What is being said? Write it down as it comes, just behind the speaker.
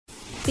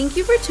Thank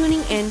you for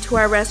tuning in to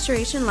our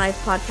Restoration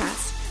Life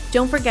podcast.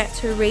 Don't forget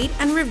to rate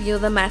and review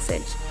the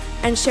message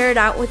and share it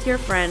out with your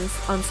friends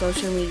on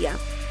social media.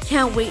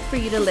 Can't wait for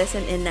you to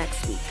listen in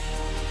next week.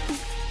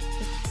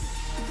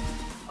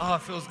 Oh,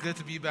 it feels good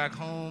to be back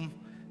home.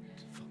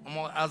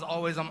 As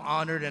always, I'm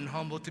honored and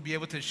humbled to be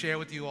able to share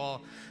with you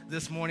all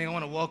this morning. I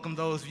want to welcome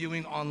those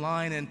viewing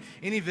online and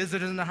any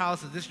visitors in the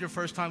house. If this is your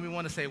first time, we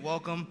want to say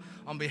welcome.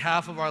 On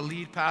behalf of our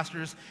lead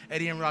pastors,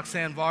 Eddie and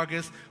Roxanne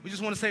Vargas, we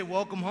just want to say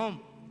welcome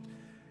home.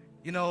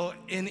 You know,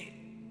 in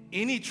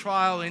any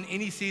trial, in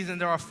any season,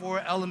 there are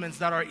four elements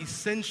that are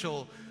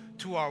essential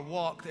to our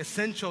walk,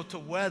 essential to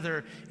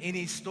weather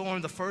any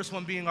storm. The first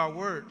one being our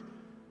word,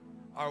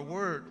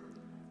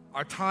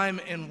 our time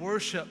in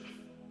worship,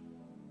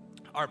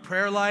 our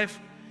prayer life,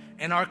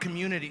 and our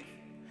community.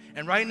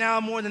 And right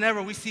now, more than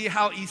ever, we see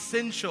how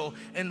essential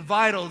and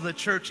vital the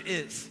church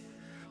is.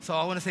 So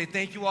I want to say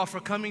thank you all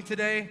for coming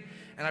today,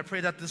 and I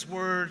pray that this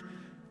word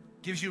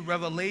gives you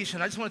revelation.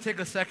 I just want to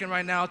take a second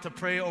right now to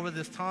pray over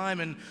this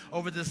time and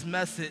over this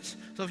message.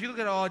 So if you look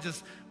at all,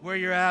 just where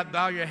you're at,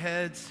 bow your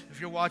heads.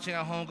 If you're watching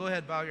at home, go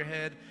ahead, bow your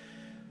head.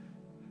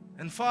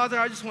 And Father,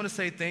 I just want to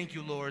say thank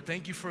you, Lord.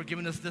 Thank you for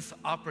giving us this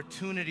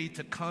opportunity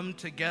to come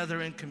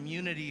together in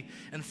community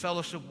and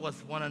fellowship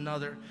with one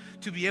another,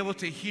 to be able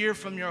to hear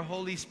from your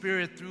Holy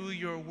Spirit through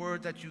your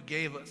word that you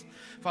gave us.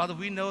 Father,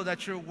 we know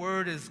that your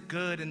word is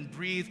good and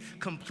breathed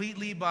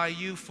completely by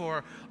you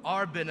for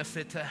our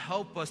benefit, to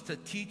help us, to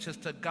teach us,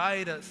 to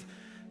guide us,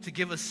 to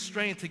give us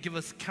strength, to give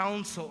us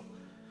counsel.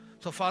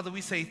 So Father,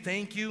 we say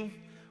thank you.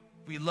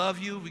 We love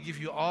you. We give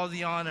you all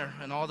the honor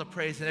and all the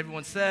praise. And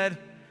everyone said,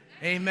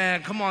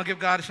 amen. Come on, give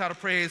God a shout of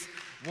praise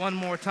one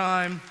more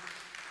time.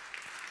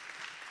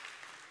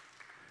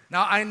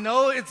 Now, I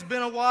know it's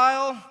been a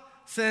while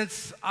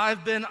since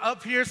I've been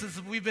up here,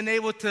 since we've been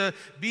able to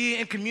be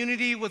in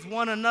community with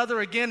one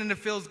another again, and it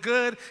feels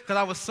good because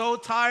I was so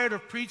tired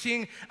of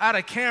preaching at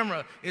a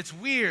camera. It's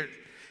weird.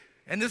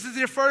 And this is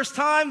your first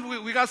time.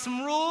 We got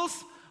some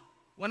rules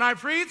when I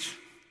preach.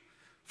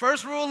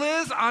 First rule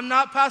is I'm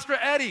not Pastor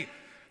Eddie.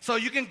 So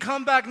you can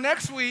come back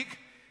next week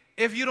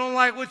if you don't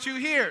like what you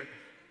hear.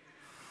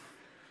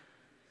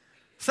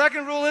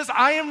 Second rule is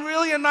I am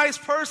really a nice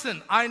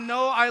person. I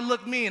know I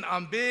look mean.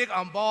 I'm big,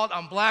 I'm bald,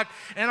 I'm black,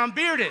 and I'm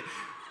bearded.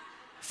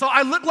 So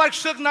I look like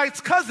Suge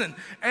Knight's cousin,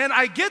 and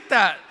I get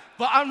that.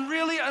 But I'm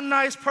really a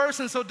nice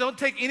person, so don't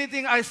take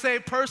anything I say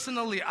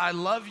personally. I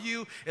love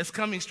you. It's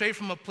coming straight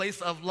from a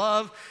place of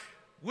love.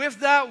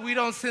 With that, we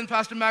don't send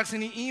Pastor Max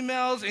any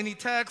emails, any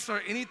texts,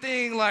 or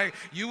anything like,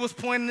 you was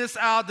pointing this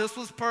out, this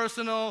was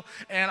personal,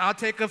 and I'll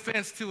take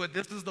offense to it.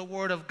 This is the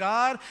word of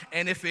God,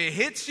 and if it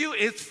hits you,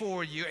 it's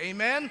for you.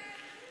 Amen?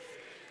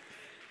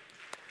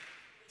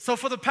 So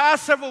for the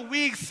past several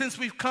weeks since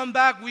we've come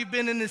back, we've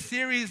been in a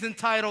series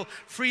entitled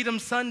Freedom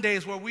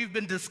Sundays, where we've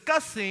been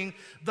discussing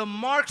the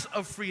marks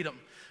of freedom.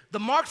 The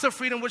marks of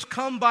freedom which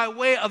come by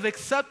way of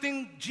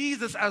accepting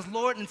Jesus as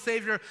Lord and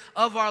Savior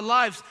of our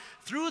lives.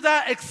 Through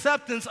that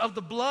acceptance of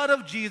the blood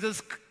of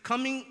Jesus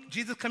coming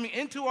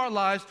into our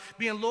lives,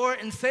 being Lord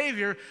and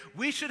Savior,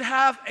 we should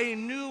have a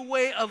new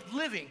way of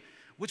living,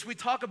 which we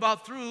talk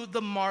about through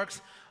the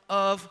marks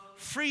of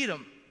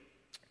freedom.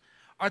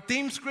 Our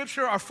theme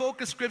scripture, our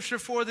focus scripture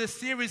for this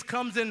series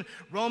comes in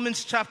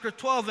Romans chapter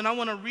 12, and I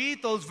want to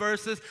read those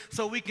verses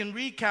so we can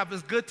recap.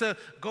 It's good to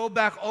go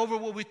back over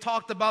what we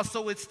talked about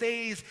so it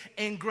stays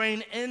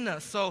ingrained in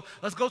us. So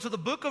let's go to the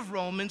book of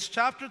Romans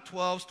chapter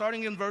 12,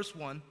 starting in verse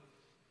 1.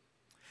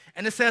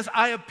 And it says,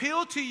 I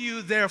appeal to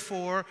you,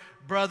 therefore,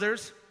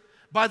 brothers,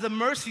 by the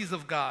mercies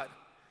of God,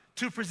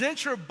 to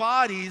present your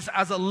bodies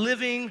as a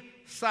living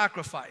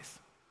sacrifice,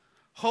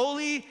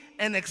 holy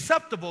and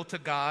acceptable to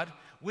God,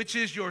 which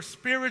is your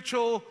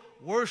spiritual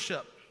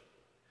worship.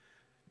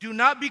 Do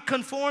not be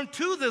conformed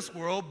to this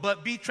world,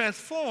 but be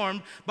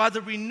transformed by the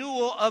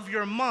renewal of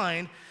your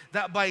mind,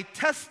 that by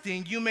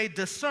testing you may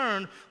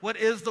discern what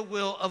is the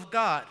will of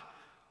God,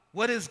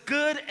 what is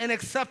good and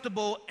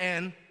acceptable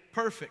and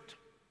perfect.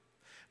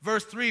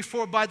 Verse 3,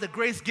 for by the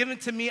grace given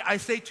to me, I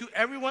say to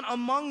everyone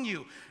among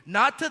you,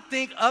 not to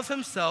think of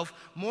himself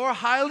more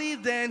highly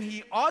than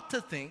he ought to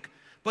think,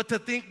 but to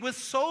think with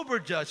sober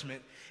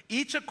judgment,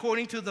 each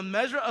according to the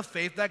measure of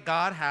faith that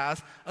God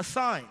has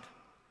assigned.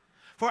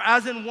 For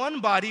as in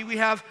one body we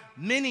have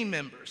many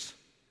members,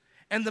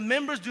 and the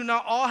members do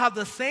not all have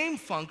the same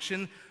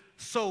function,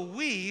 so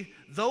we,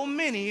 though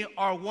many,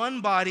 are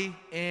one body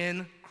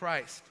in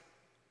Christ,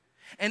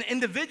 and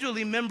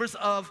individually members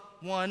of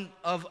one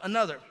of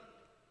another.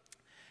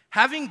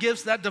 Having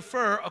gifts that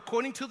differ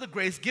according to the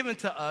grace given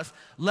to us,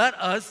 let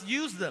us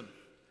use them.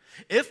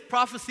 If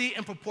prophecy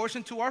in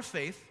proportion to our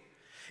faith,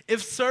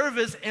 if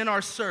service in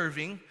our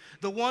serving,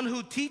 the one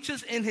who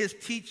teaches in his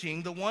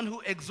teaching, the one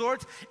who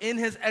exhorts in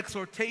his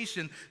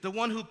exhortation, the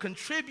one who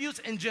contributes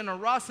in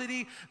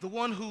generosity, the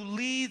one who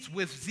leads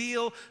with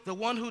zeal, the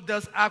one who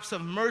does acts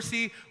of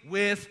mercy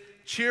with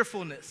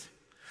cheerfulness.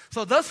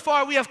 So thus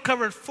far we have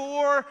covered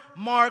 4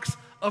 marks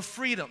of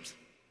freedoms.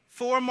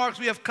 4 marks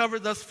we have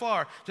covered thus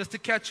far, just to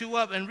catch you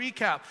up and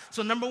recap.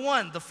 So number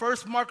 1, the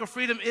first mark of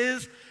freedom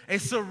is a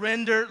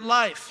surrendered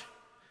life.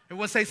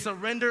 Everyone say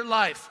surrendered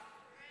life.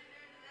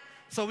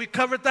 So we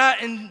covered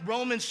that in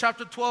Romans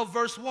chapter 12,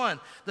 verse 1.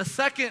 The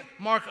second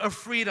mark of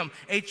freedom,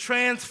 a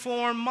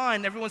transformed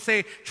mind. Everyone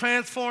say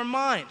transformed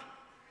mind.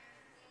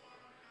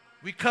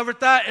 We covered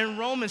that in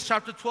Romans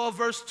chapter 12,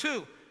 verse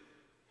 2.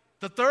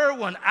 The third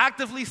one,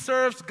 actively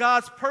serves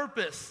God's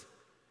purpose.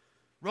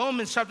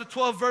 Romans chapter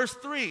 12, verse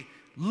 3.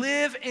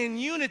 Live in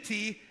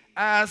unity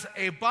as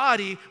a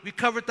body. We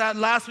covered that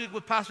last week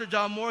with Pastor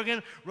John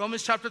Morgan.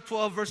 Romans chapter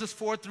 12, verses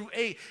 4 through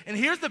 8. And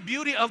here's the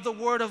beauty of the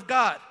Word of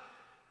God.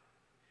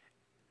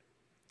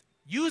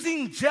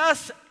 Using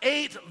just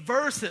 8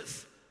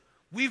 verses,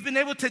 we've been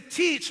able to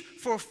teach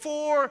for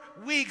 4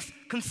 weeks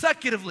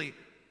consecutively.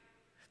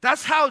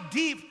 That's how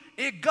deep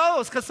it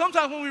goes. Because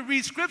sometimes when we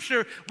read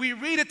Scripture, we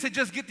read it to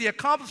just get the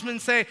accomplishment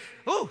and say,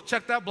 oh,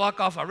 check that block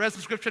off. I read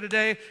some Scripture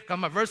today, got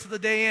my verse of the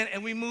day in,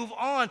 and we move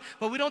on.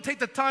 But we don't take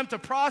the time to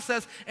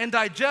process and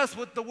digest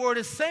what the Word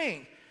is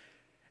saying.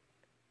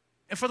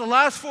 And for the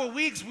last 4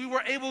 weeks, we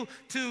were able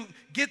to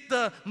get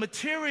the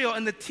material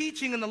and the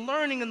teaching and the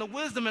learning and the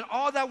wisdom and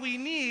all that we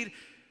need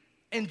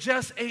in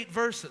just 8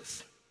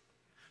 verses.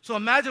 So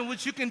imagine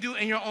what you can do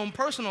in your own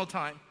personal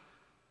time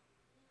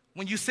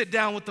when you sit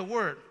down with the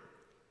Word.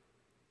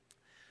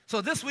 So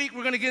this week,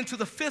 we're going to get into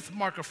the 5th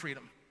mark of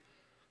freedom.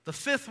 The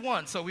 5th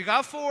one. So we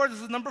got 4. This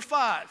is number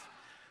 5.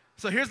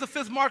 So here's the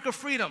 5th mark of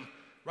freedom.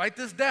 Write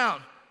this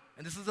down.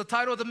 And this is the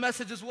title of the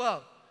message as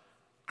well.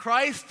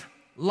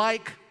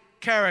 Christ-like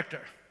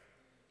character.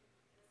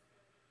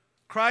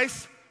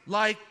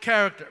 Christ-like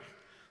character.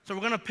 So we're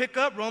going to pick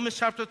up Romans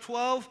chapter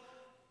 12,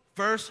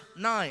 verse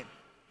 9.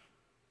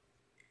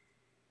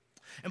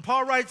 And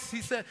Paul writes,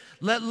 he said,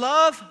 let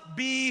love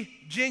be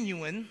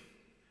genuine.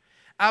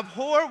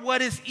 Abhor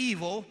what is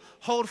evil,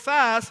 hold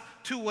fast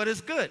to what is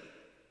good.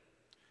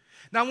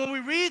 Now, when we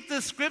read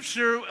this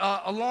scripture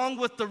along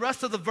with the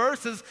rest of the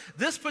verses,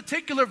 this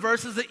particular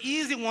verse is an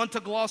easy one to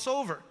gloss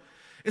over.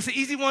 It's an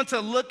easy one to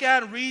look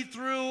at, read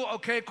through,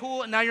 okay,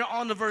 cool, and now you're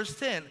on to verse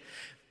 10.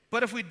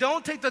 But if we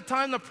don't take the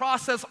time to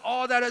process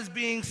all that is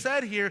being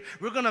said here,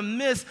 we're going to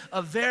miss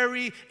a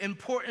very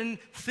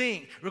important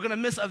thing. We're going to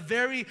miss a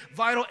very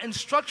vital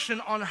instruction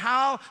on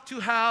how to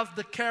have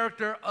the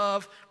character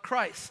of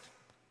Christ.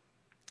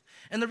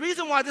 And the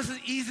reason why this is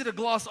easy to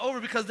gloss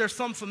over because there's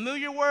some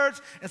familiar words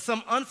and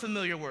some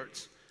unfamiliar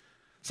words.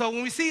 So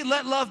when we see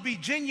let love be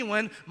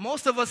genuine,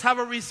 most of us have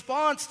a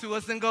response to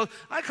us and go,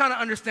 I kind of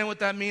understand what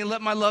that means.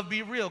 Let my love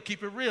be real.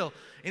 Keep it real.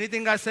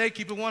 Anything I say,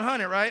 keep it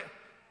 100, right?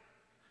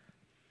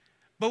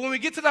 But when we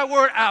get to that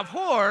word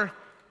abhor,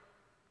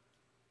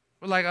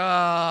 we're like,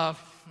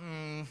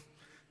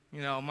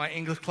 my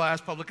English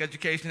class, public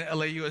education at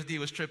LAUSD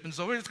was tripping,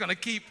 so we're just going to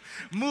keep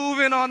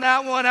moving on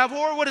that one.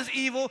 Abhor what is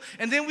evil,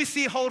 and then we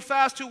see hold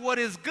fast to what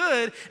is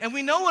good, and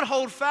we know what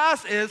hold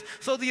fast is,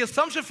 so the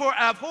assumption for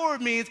abhor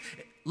means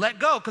let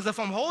go, because if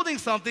I'm holding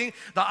something,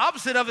 the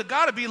opposite of it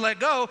got to be let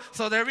go,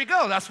 so there we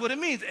go. That's what it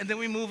means, and then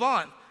we move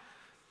on.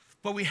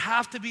 But we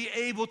have to be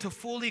able to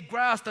fully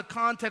grasp the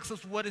context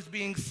of what is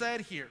being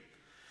said here.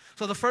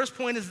 So the first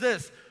point is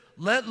this: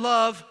 let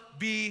love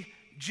be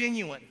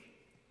genuine.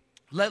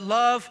 Let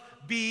love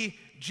be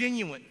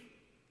genuine.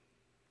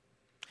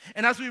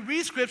 And as we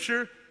read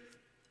Scripture,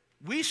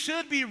 we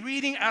should be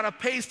reading at a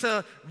pace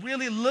to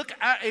really look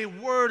at a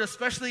word,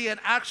 especially an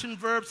action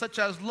verb such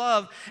as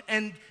love,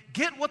 and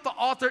get what the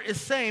author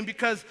is saying,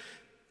 because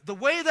the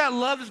way that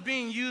love is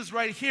being used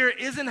right here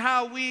isn't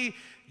how we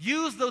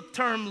use the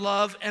term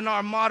love in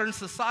our modern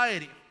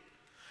society.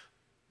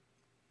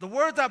 The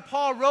word that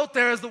Paul wrote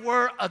there is the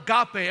word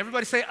agape.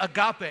 Everybody say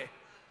agape.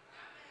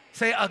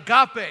 Say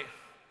agape.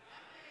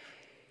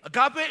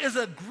 Agape is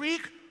a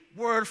Greek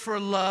word for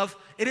love.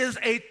 It is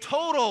a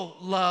total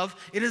love.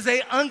 It is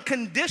an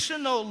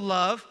unconditional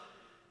love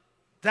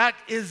that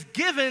is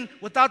given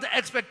without the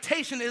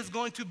expectation it is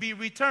going to be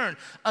returned.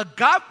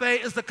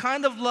 Agape is the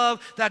kind of love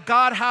that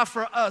God has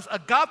for us.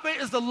 Agape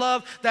is the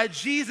love that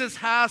Jesus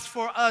has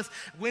for us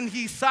when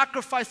he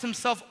sacrificed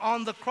himself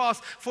on the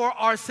cross for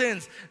our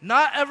sins.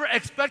 Not ever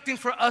expecting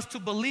for us to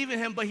believe in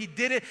him, but he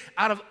did it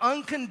out of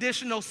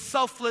unconditional,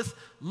 selfless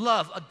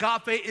love.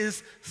 Agape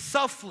is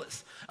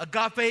selfless.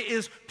 Agape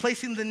is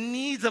placing the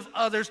needs of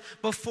others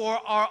before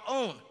our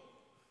own.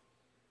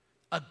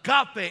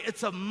 Agape,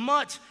 it's a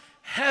much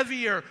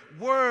heavier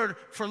word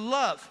for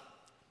love.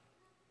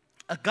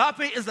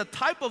 Agape is the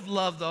type of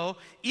love, though,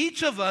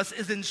 each of us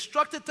is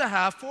instructed to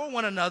have for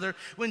one another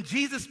when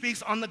Jesus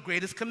speaks on the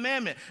greatest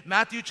commandment.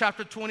 Matthew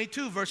chapter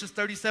 22, verses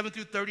 37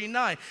 through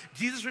 39.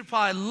 Jesus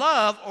replied,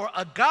 love, or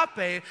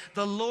agape,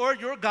 the Lord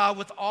your God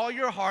with all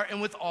your heart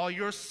and with all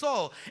your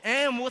soul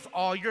and with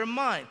all your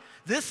mind.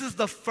 This is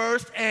the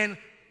first and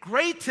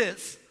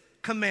greatest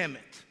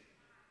commandment.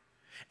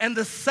 And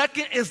the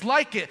second is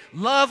like it.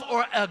 Love,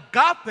 or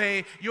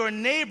agape, your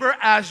neighbor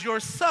as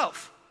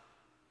yourself.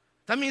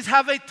 That means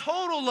have a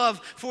total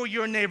love for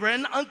your neighbor,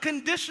 an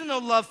unconditional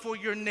love for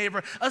your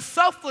neighbor, a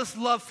selfless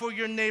love for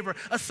your neighbor,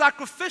 a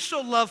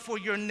sacrificial love for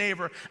your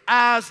neighbor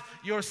as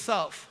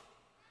yourself.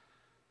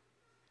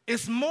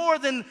 It's more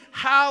than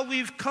how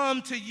we've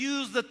come to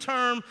use the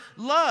term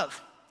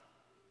love.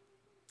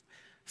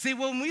 See,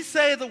 when we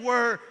say the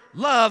word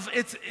love,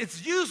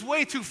 it's used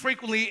way too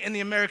frequently in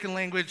the American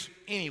language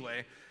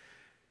anyway.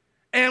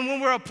 And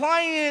when we're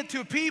applying it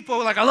to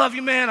people, like, I love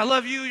you, man, I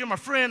love you, you're my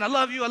friend, I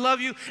love you, I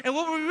love you. And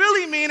what we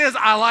really mean is,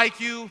 I like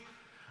you,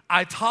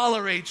 I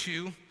tolerate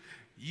you,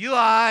 you all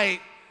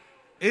right,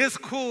 it's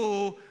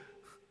cool.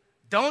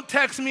 Don't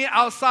text me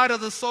outside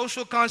of the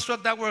social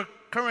construct that we're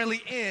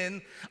currently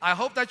in. I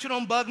hope that you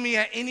don't bug me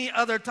at any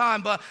other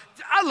time, but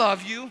I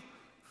love you.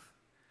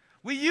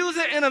 We use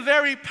it in a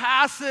very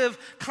passive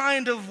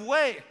kind of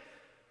way.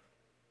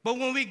 But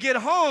when we get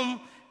home,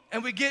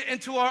 and we get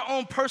into our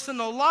own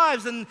personal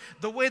lives and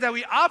the way that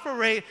we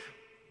operate,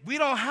 we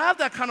don't have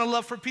that kind of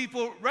love for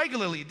people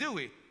regularly, do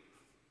we?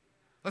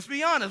 Let's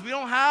be honest. We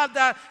don't have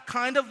that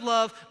kind of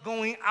love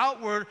going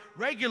outward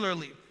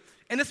regularly.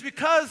 And it's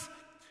because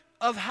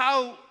of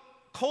how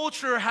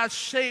culture has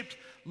shaped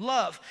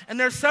love. And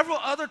there are several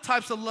other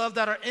types of love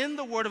that are in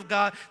the Word of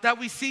God that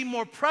we see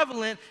more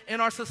prevalent in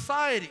our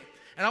society.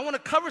 And I want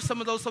to cover some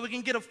of those so we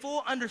can get a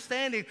full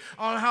understanding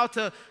on how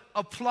to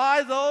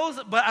apply those,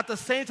 but at the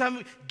same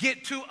time,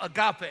 get to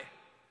agape.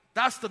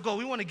 That's the goal.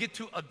 We want to get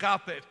to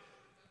agape.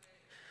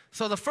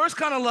 So the first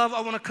kind of love I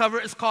want to cover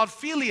is called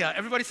philia.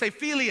 Everybody say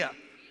philia.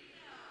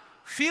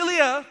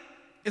 Philia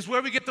is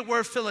where we get the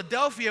word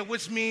Philadelphia,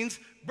 which means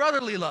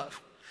brotherly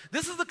love.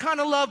 This is the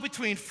kind of love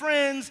between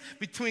friends,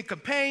 between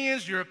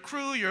companions, your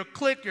crew, your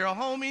clique, your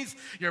homies,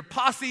 your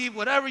posse,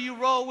 whatever you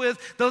roll with.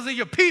 Those are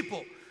your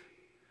people.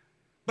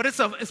 But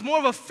it's more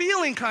of a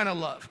feeling kind of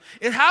love.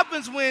 It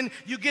happens when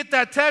you get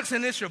that text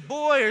and it's your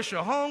boy or it's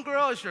your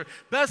homegirl, it's your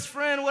best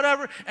friend,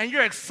 whatever, and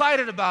you're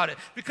excited about it.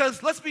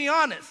 Because let's be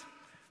honest,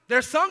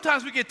 there's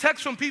sometimes we get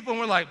texts from people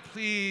and we're like,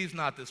 please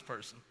not this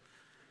person.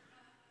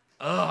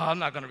 I'm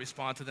not going to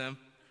respond to them.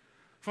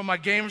 From my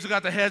gamers who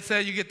got the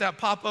headset, you get that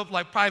pop-up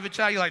like private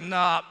chat, you're like,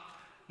 nah,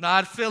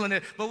 not feeling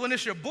it. But when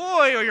it's your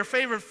boy or your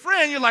favorite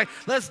friend, you're like,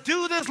 let's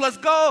do this, let's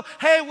go.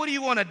 Hey, what do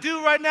you want to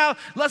do right now?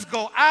 Let's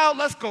go out,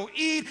 let's go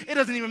eat. It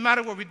doesn't even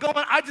matter where we're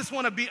going. I just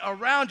want to be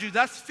around you.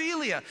 That's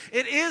philia.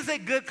 It is a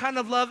good kind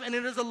of love, and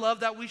it is a love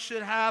that we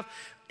should have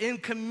in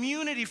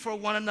community for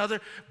one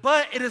another,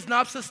 but it is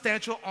not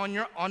substantial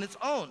on its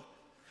own.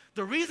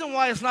 The reason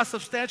why it's not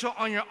substantial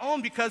on your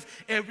own because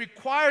it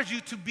requires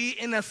you to be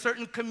in a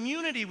certain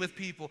community with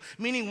people.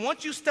 Meaning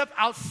once you step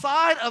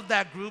outside of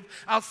that group,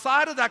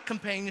 outside of that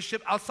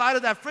companionship, outside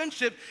of that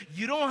friendship,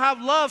 you don't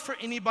have love for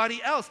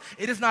anybody else.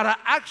 It is not an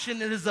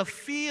action, it is a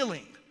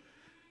feeling.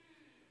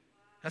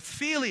 That's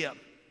philia.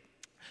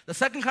 The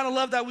second kind of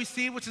love that we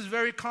see, which is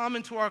very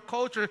common to our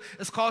culture,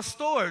 is called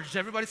storge.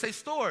 Everybody say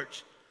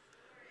storge.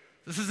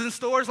 This is in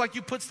stores like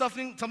you put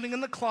something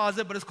in the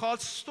closet, but it's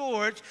called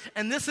storage.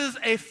 And this is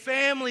a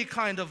family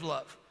kind of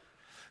love.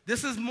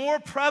 This is more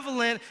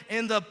prevalent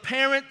in the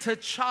parent to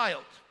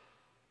child,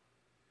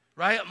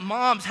 right?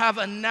 Moms have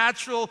a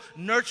natural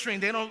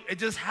nurturing. It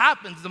just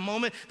happens the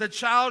moment the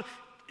child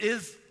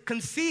is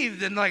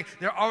conceived and like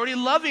they're already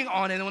loving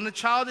on it. And when the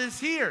child is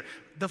here,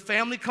 the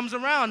family comes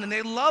around and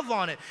they love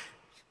on it.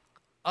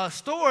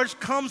 Storage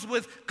comes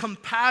with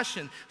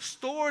compassion.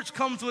 Storage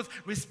comes with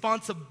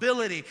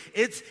responsibility.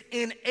 It's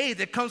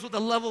innate. It comes with a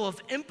level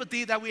of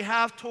empathy that we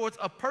have towards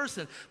a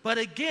person. But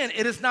again,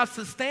 it is not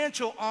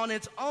substantial on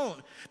its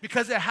own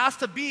because it has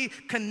to be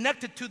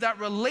connected to that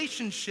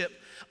relationship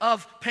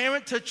of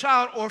parent to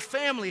child or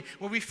family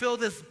where we feel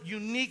this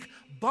unique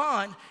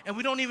bond and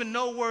we don't even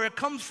know where it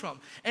comes from.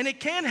 And it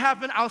can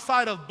happen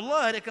outside of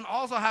blood. It can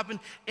also happen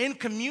in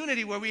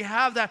community where we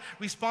have that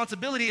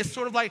responsibility. It's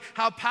sort of like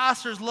how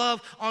pastors love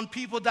on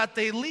people that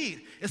they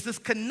lead. It's this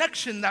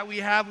connection that we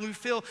have when we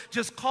feel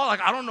just called,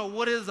 like I don't know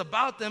what it is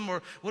about them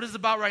or what it's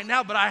about right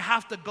now, but I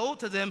have to go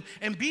to them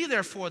and be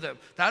there for them.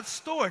 That's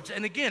storage.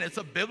 And again, it's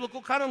a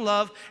biblical kind of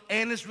love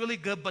and it's really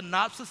good, but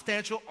not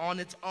substantial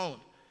on its own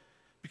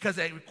because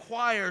it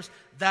requires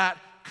that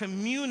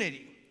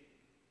community.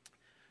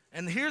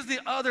 And here's the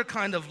other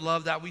kind of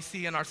love that we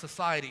see in our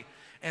society.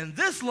 And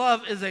this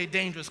love is a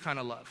dangerous kind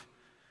of love.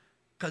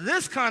 Because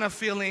this kind of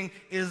feeling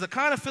is the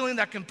kind of feeling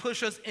that can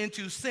push us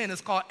into sin. It's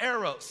called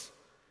eros.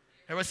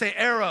 Everybody say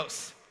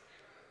eros.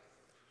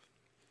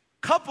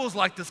 Couples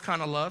like this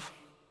kind of love,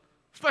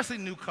 especially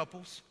new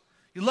couples.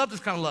 You love this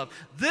kind of love.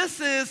 This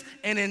is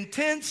an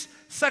intense,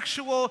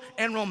 sexual,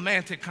 and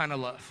romantic kind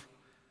of love.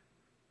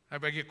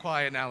 Everybody get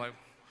quiet now, like,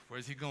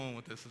 where's he going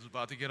with this? It's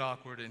about to get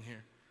awkward in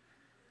here.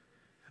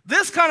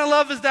 This kind of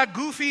love is that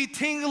goofy,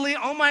 tingly,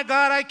 oh my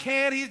God, I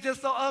can't, he's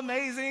just so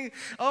amazing.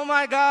 Oh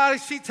my God,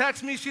 she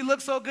texts me, she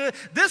looks so good.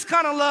 This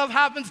kind of love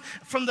happens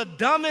from the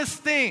dumbest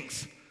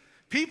things.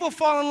 People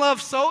fall in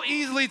love so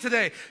easily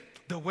today.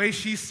 The way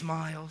she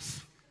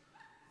smiles,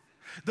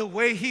 the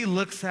way he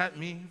looks at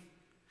me.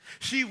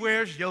 She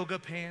wears yoga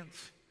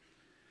pants.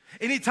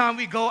 Anytime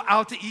we go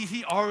out to eat,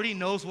 he already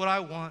knows what I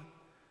want.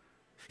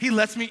 He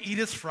lets me eat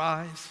his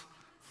fries.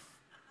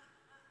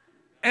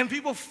 And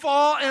people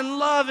fall in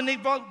love and they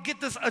get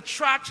this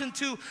attraction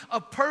to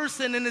a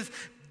person, and it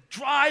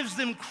drives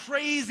them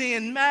crazy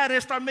and mad.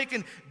 They start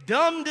making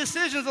dumb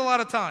decisions a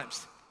lot of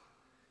times.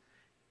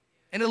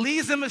 And it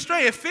leads them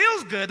astray. It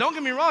feels good. Don't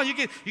get me wrong. You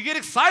get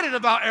excited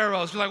about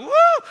Eros. You're like,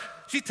 woo!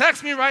 She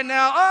texts me right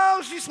now.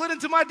 Oh, she slid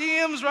into my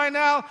DMs right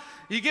now.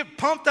 You get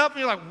pumped up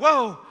and you're like,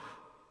 whoa,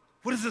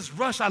 what is this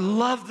rush? I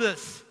love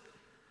this.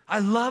 I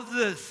love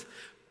this.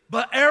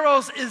 But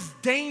Eros is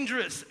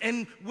dangerous,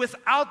 and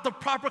without the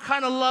proper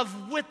kind of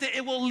love with it,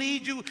 it will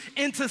lead you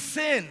into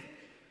sin.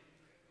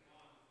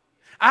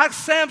 I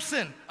asked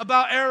Samson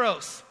about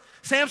Eros.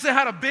 Samson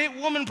had a big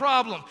woman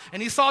problem,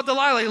 and he saw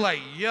Delilah. He's like,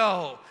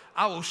 yo,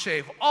 I will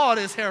shave all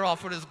this hair off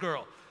for this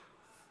girl.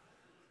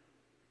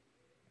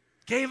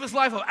 Gave his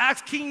life up.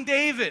 Asked King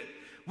David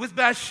with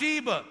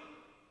Bathsheba.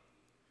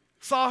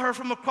 Saw her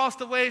from across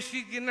the way,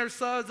 she getting her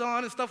suds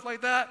on and stuff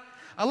like that.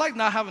 I like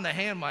not having a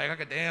hand mic. I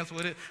could dance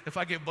with it. If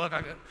I get buck,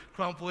 I could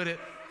crump with it.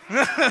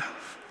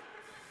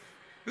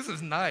 This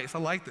is nice. I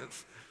like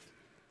this.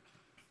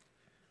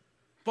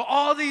 But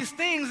all these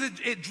things,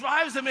 it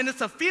drives them, and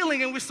it's a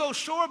feeling, and we're so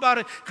sure about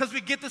it because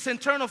we get this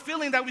internal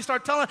feeling that we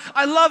start telling,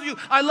 I love you,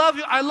 I love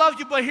you, I love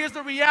you. But here's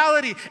the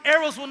reality.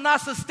 Eros will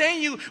not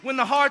sustain you when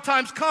the hard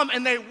times come,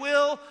 and they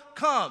will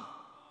come.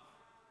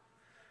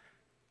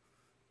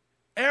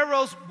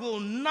 Eros will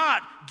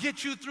not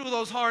get you through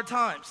those hard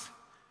times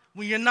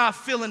when you're not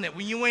feeling it,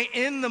 when you ain't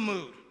in the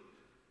mood.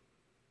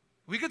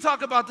 We could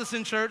talk about this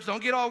in church.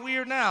 Don't get all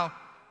weird now.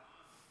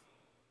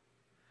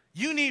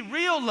 You need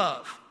real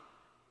love.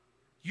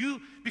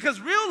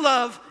 Because real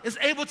love is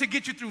able to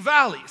get you through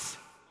valleys.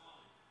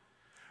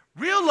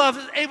 Real love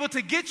is able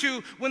to get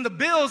you when the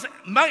bills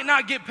might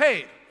not get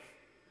paid.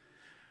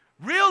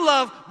 Real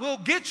love will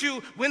get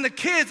you when the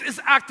kids is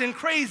acting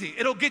crazy.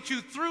 It'll get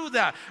you through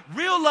that.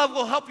 Real love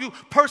will help you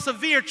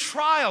persevere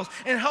trials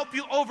and help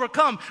you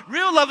overcome.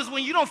 Real love is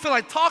when you don't feel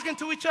like talking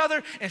to each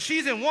other and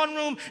she's in one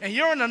room and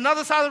you're in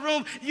another side of the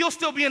room. You'll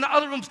still be in the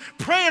other rooms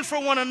praying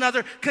for one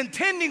another,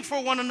 contending for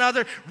one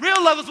another.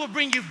 Real love is what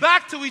bring you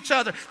back to each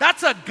other.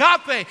 That's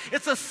agape.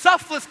 It's a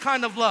selfless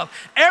kind of love.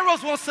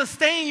 Eros won't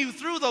sustain you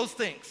through those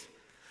things.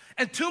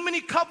 And too many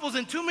couples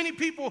and too many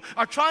people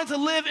are trying to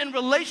live in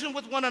relation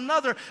with one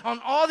another on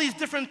all these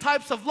different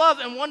types of love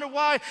and wonder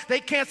why they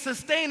can't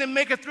sustain and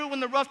make it through when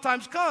the rough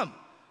times come.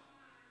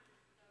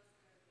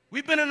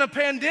 We've been in a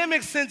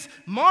pandemic since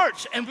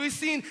March, and we've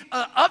seen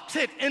an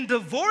uptick in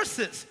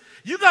divorces.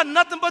 You got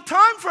nothing but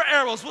time for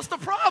Eros. What's the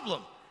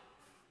problem?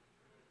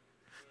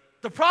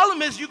 The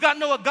problem is you got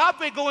no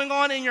agape going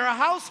on in your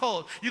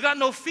household. You got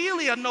no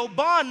philia, no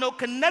bond, no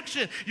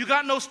connection. You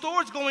got no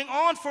storage going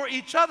on for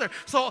each other.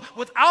 So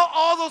without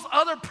all those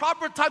other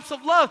proper types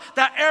of love,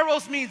 that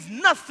Eros means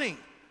nothing.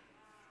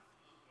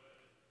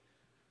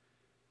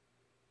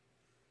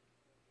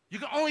 You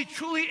can only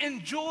truly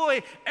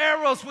enjoy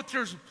Eros with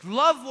your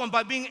loved one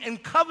by being in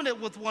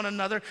covenant with one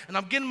another. And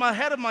I'm getting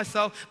ahead of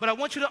myself, but I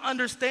want you to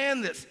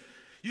understand this.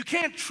 You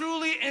can't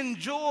truly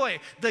enjoy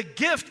the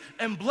gift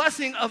and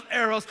blessing of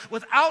Eros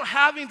without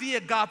having the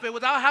agape,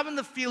 without having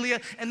the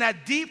philia and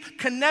that deep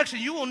connection.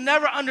 You will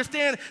never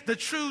understand the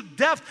true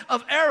depth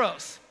of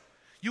Eros.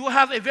 You will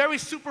have a very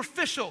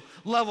superficial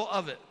level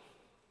of it.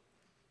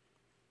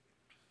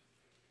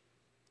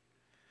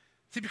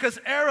 See, because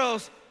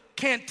Eros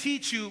can't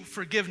teach you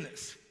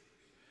forgiveness.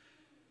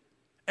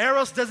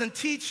 Eros doesn't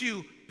teach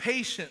you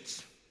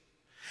patience.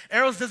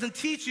 Eros doesn't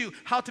teach you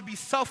how to be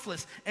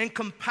selfless and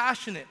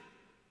compassionate.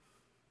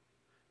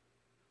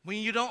 When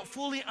you don't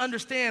fully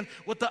understand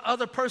what the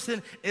other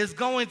person is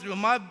going through.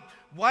 My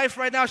wife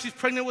right now, she's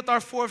pregnant with our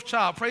 4th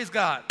child. Praise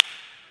God.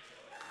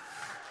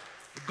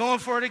 Going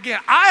for it again.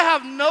 I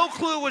have no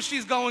clue what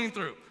she's going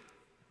through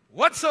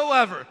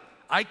whatsoever.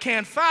 I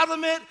can't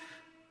fathom it.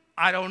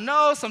 I don't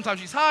know.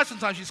 Sometimes she's hot,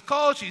 sometimes she's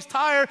cold, she's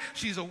tired,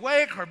 she's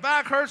awake, her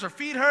back hurts, her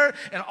feet hurt,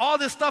 and all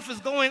this stuff is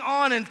going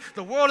on, and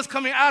the world is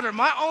coming at her.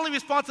 My only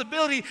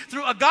responsibility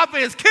through agape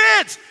is,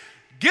 kids,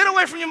 get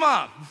away from your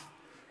mom.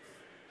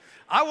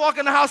 I walk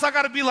in the house, I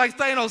got to be like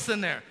Thanos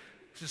in there,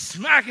 just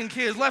smacking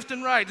kids left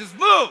and right. Just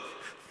move.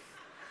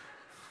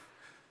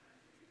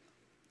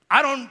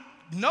 I don't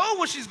know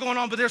what she's going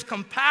on, but there's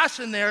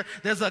compassion there.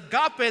 There's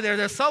agape there.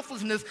 There's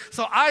selflessness.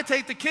 So I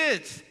take the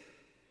kids.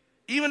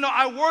 Even though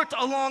I worked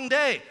a long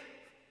day,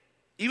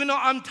 even though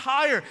I'm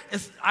tired,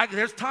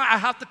 there's time I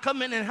have to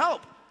come in and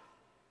help.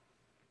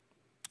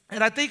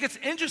 And I think it's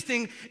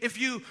interesting if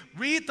you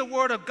read the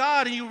Word of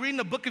God and you read in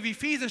the book of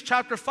Ephesians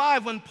chapter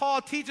 5 when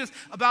Paul teaches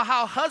about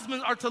how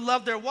husbands are to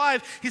love their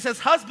wives. He says,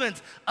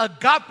 husbands,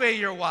 agape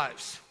your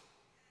wives.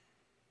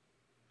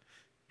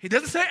 He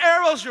doesn't say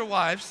eros your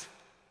wives.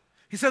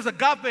 He says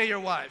agape your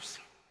wives.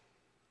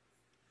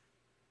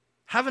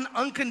 Have an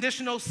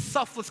unconditional,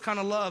 selfless kind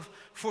of love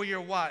for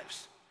your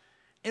wives.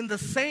 In the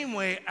same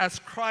way as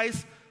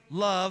Christ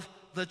loved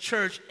the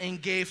church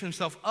and gave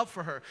himself up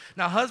for her.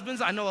 Now,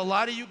 husbands, I know a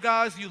lot of you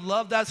guys, you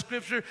love that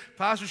scripture.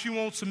 Pastor, she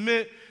won't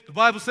submit. The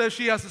Bible says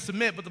she has to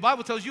submit, but the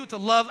Bible tells you to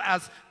love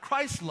as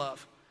Christ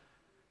loved.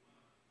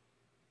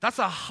 That's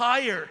a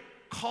higher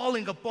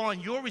calling upon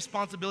your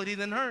responsibility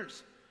than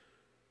hers.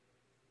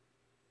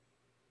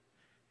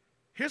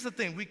 Here's the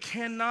thing. We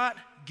cannot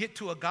get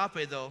to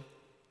agape, though,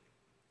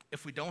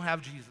 if we don't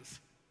have Jesus.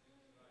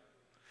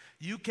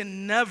 You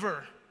can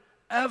never,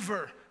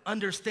 ever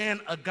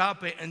understand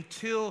agape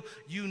until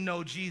you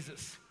know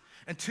Jesus,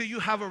 until you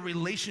have a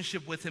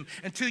relationship with him,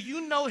 until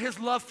you know his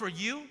love for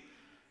you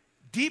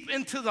deep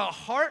into the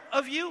heart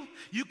of you.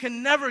 You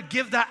can never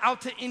give that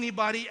out to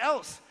anybody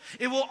else.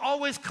 It will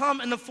always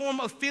come in the form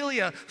of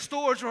philia,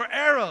 storge, or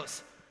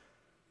eros.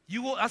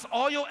 That's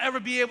all you'll ever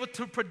be able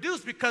to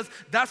produce, because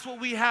that's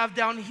what we have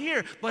down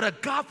here. But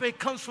agape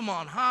comes from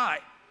on high.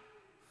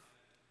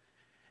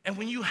 And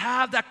when you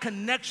have that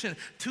connection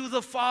to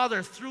the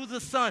Father through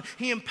the Son,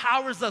 he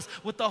empowers us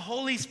with the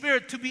Holy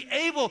Spirit to be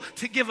able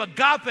to give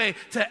agape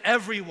to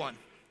everyone.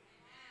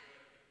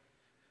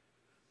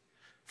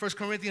 1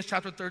 Corinthians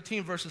chapter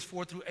 13, verses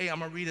 4 through 8, I'm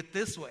going to read it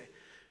this way.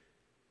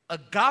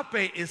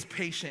 Agape is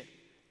patient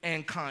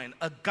and kind.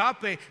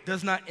 Agape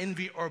does not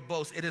envy or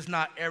boast. It is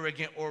not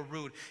arrogant or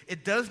rude.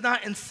 It does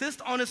not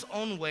insist on its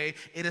own way.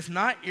 It is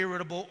not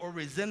irritable or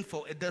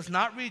resentful. It does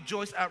not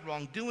rejoice at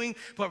wrongdoing,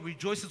 but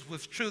rejoices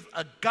with truth.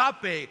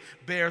 Agape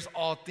bears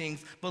all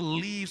things,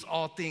 believes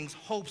all things,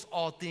 hopes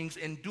all things,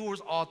 endures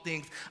all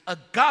things.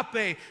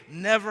 Agape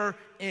never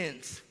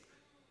ends.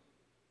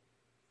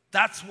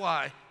 That's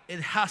why it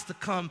has to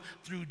come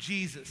through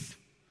Jesus.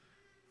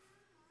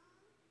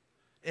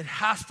 It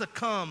has to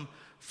come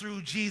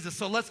through Jesus.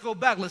 So let's go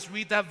back. Let's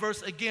read that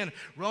verse again.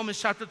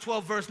 Romans chapter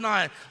 12, verse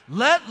 9.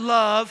 Let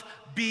love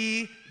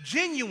be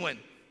genuine.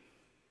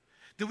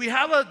 Do we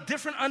have a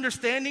different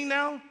understanding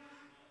now?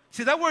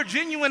 See, that word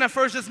genuine at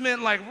first just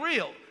meant like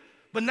real.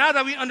 But now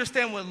that we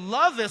understand what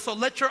love is, so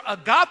let your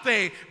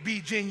agape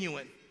be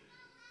genuine.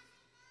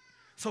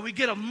 So we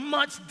get a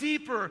much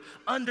deeper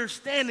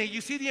understanding.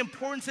 You see the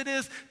importance it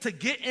is to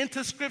get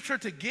into Scripture,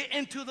 to get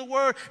into the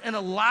Word, and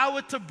allow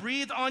it to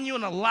breathe on you,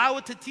 and allow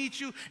it to teach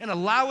you, and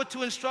allow it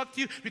to instruct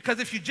you. Because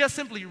if you just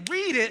simply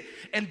read it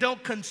and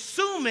don't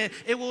consume it,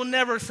 it will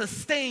never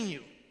sustain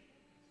you.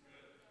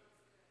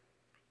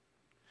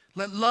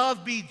 Let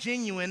love be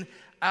genuine.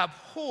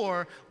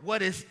 Abhor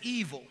what is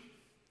evil.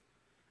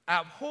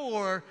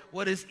 Abhor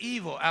what is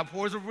evil.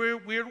 Abhor is a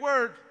weird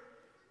word.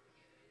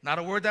 Not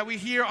a word that we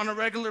hear on a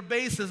regular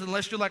basis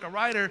unless you're like a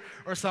writer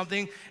or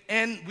something.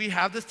 And we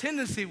have this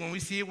tendency when we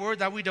see a word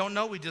that we don't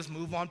know, we just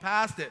move on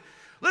past it.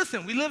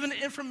 Listen, we live in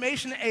the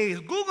information age.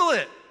 Google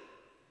it.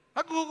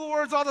 I Google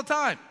words all the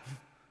time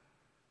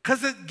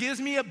because it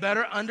gives me a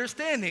better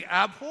understanding.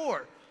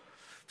 Abhor.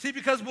 See,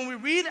 because when we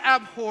read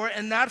abhor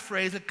and that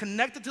phrase and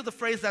connect it to the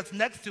phrase that's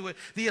next to it,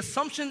 the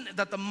assumption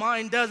that the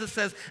mind does, it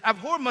says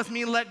abhor must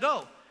mean let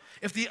go.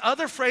 If the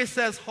other phrase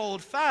says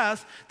hold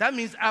fast, that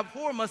means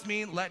abhor must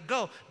mean let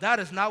go. That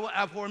is not what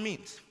abhor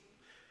means.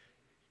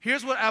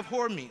 Here's what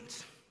abhor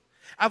means.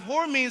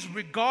 Abhor means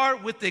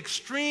regard with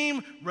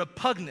extreme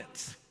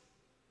repugnance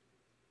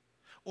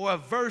or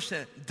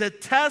aversion,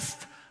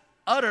 detest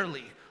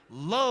utterly,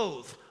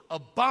 loathe,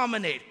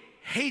 abominate,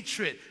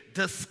 hatred,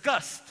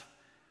 disgust.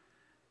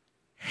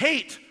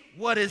 Hate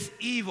what is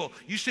evil.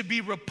 You should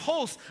be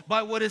repulsed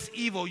by what is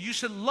evil. You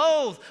should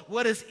loathe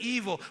what is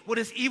evil. What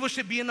is evil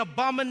should be an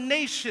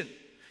abomination.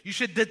 You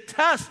should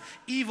detest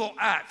evil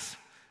acts.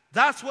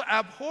 That's what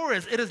abhor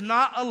is. It is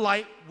not a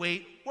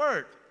lightweight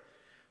word.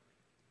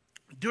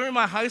 During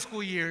my high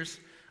school years,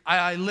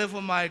 I lived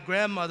with my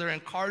grandmother in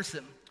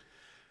Carson.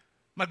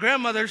 My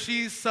grandmother,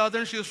 she's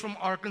Southern. She was from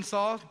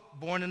Arkansas,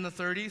 born in the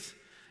 30s.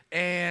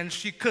 And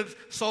she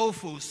cooked soul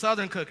food,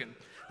 Southern cooking.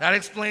 That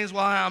explains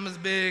why I'm as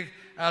big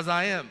as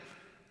I am.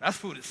 That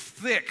food is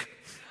thick.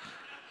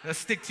 Let's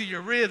stick to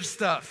your ribs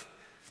stuff.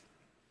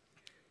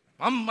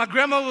 My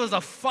grandmother was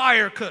a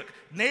fire cook,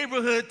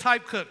 neighborhood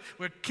type cook,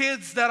 where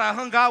kids that I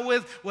hung out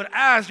with would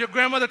ask, your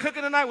grandmother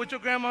cooking tonight? What your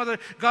grandmother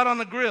got on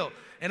the grill?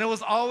 And it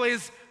was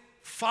always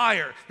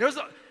fire.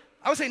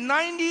 I would say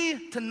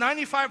 90 to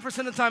 95%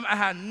 of the time I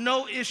had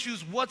no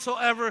issues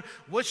whatsoever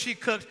what she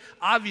cooked.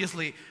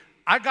 Obviously,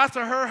 I got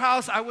to her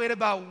house, I was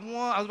about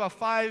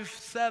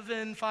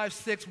 5'7",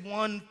 5'6",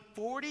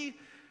 140.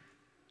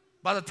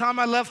 By the time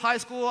I left high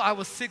school, I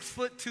was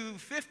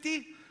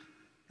 6'2",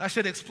 I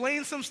should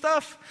explain some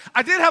stuff.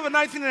 I did have a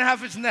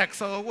 19.5-inch neck,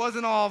 so it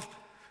wasn't all,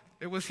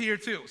 it was here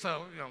too.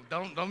 So,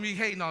 don't be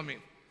hating on me.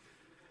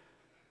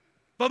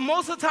 But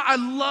most of the time, I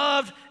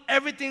loved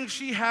everything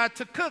she had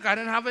to cook. I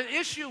didn't have an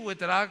issue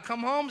with it. I'd come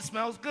home, it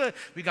smells good.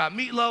 We got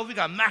meatloaf, we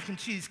got mac and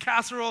cheese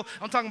casserole.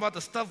 I'm talking about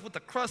the stuff with the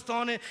crust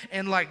on it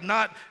and like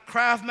not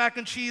Kraft mac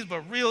and cheese,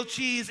 but real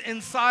cheese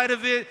inside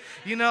of it.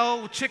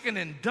 Chicken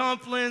and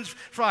dumplings,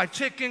 fried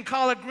chicken,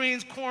 collard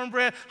greens,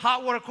 cornbread,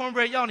 hot water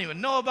cornbread. Y'all don't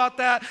even know about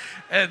that.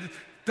 And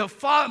the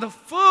food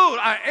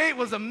I ate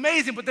was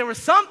amazing, but there were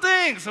some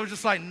things that were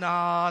just like,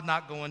 nah,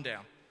 not going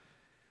down.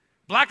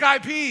 Black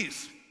eyed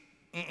peas.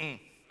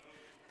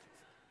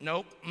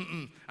 Nope.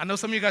 I know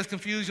some of you guys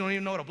confused. You don't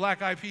even know what a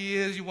black eyed pea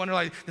is. You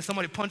wonder, did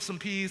somebody punch some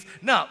peas?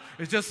 No,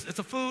 it's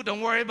a food.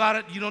 Don't worry about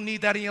it. You don't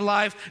need that in your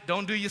life.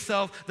 Don't do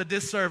yourself the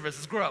disservice.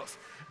 It's gross.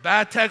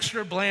 Bad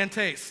texture, bland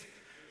taste.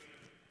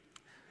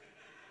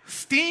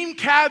 Steamed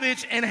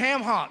cabbage and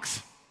ham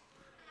hocks.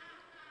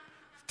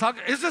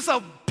 It's just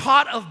a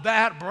pot of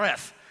bad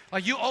breath.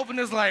 Like you open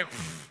this like,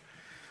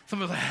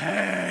 somebody's like,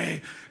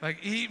 hey, like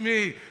eat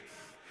me.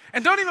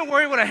 And don't even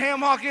worry what a ham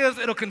hock is.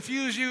 It'll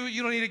confuse you.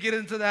 You don't need to get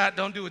into that.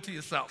 Don't do it to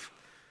yourself.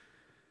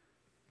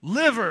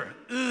 Liver,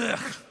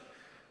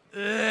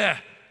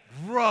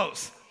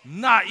 gross.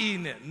 Not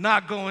eating it,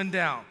 not going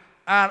down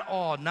at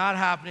all, not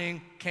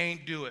happening,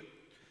 can't do it.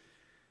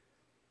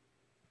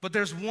 But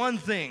there's one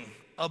thing,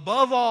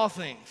 above all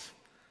things,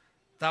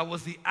 that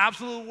was the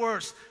absolute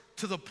worst,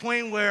 to the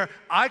point where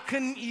I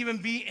couldn't even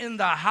be in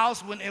the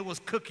house when it was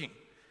cooking.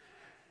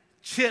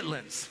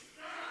 Chitlins.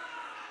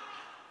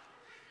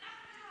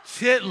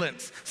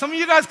 Chitlins. Some of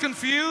you guys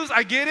confused,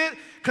 I get it,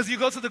 because you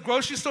go to the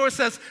grocery store, it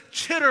says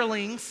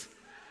chitterlings.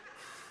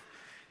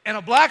 In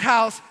a black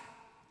house,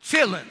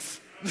 chitlins.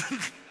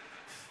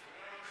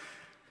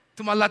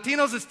 To my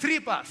Latinos, it's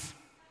tripas.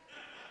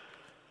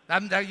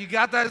 You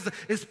got that?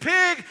 It's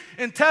pig,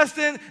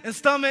 intestine, and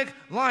stomach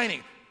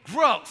lining.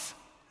 Gross.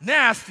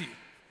 Nasty.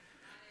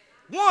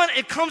 One,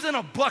 it comes in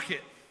a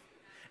bucket.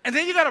 And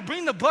then you got to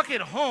bring the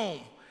bucket home.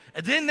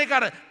 And then they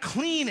got to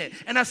clean it.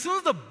 And as soon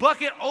as the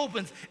bucket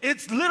opens,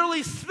 it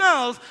literally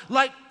smells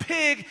like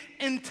pig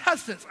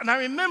intestines. And I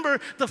remember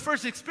the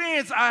first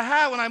experience I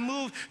had when I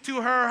moved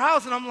to her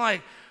house. And I'm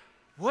like,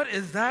 what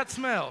is that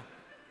smell?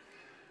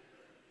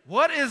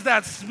 What is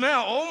that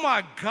smell? Oh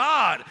my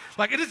God.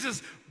 Like it is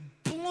just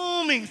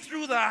blooming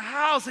through the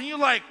house. And you're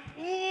like,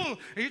 ooh. And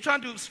you're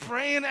trying to do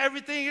spray and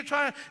everything. You're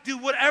trying to do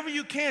whatever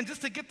you can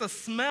just to get the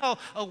smell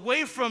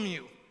away from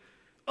you.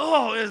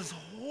 Oh, it's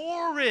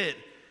horrid.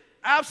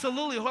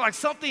 Absolutely. Like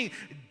something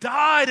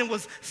died and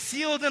was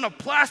sealed in a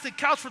plastic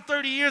couch for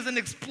 30 years and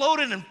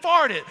exploded and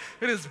farted.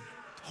 It is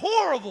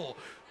horrible.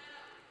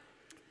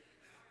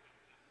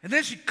 And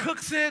then she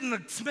cooks it and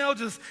the smell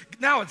just,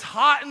 now it's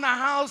hot in the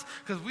house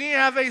because we didn't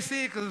have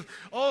AC because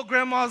old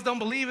grandmas don't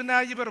believe in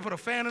that. You better put a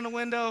fan in the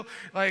window.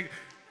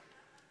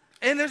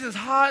 And there's just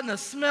hot and the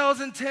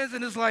smell's intense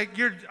and it's like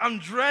I'm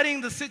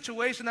dreading the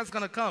situation that's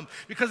going to come.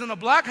 Because in a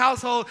black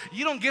household,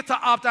 you don't get to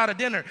opt out of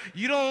dinner.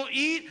 You don't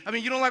eat.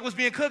 You don't like what's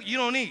being cooked. You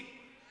don't eat.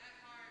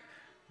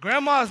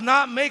 Grandma's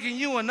not making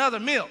you another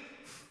meal.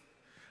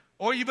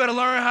 Or you better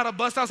learn how to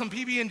bust out some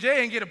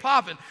PB&J and get it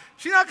popping.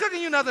 She's not cooking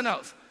you nothing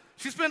else.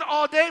 She spent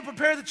all day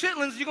preparing the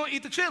chitlins. You're going to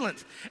eat the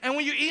chitlins. And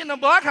when you eat in a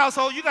black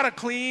household, you got to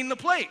clean the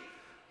plate.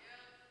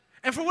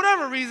 And for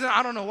whatever reason,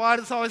 I don't know why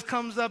this always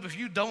comes up. If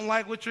you don't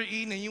like what you're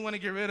eating and you want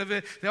to get rid of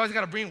it, they always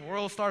got to bring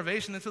world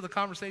starvation into the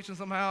conversation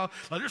somehow.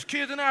 Like, there's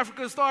kids in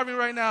Africa starving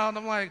right now. And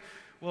I'm like,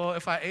 well,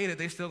 if I ate it,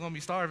 they still going to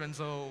be starving.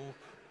 So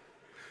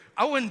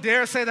I wouldn't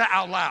dare say that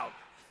out loud.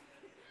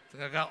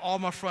 I got all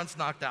my fronts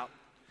knocked out.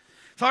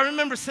 So I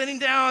remember sitting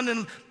down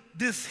in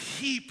this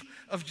heap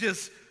of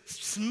just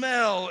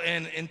smell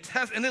and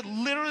intestines, and it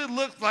literally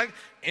looked like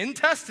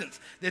intestines.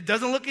 It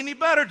doesn't look any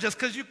better just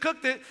because you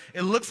cooked it.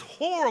 It looks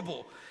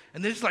horrible.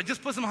 And they're just like,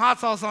 just put some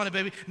hot sauce on it,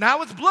 baby.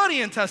 Now it's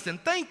bloody intestine.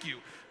 Thank you.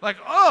 Like,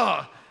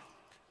 oh.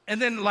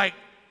 And then like,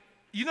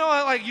 you know,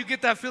 like you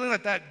get that feeling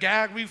like that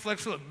gag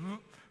reflex. Like,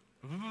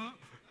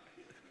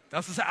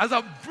 that's the sound. As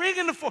I'm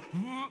bringing the fork,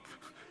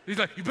 he's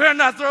like, you better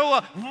not throw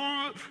up.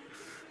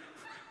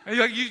 And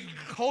you're like, you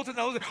hold the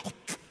nose.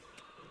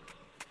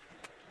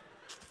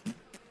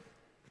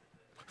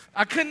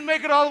 I couldn't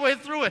make it all the way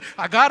through it.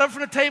 I got up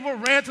from the table,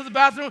 ran to the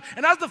bathroom,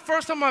 and that's the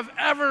first time I've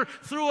ever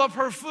threw up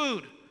her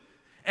food.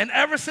 And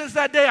ever since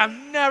that day, I've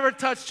never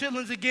touched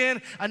chitlins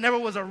again. I never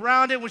was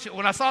around it.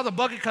 When I saw the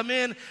bucket come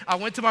in, I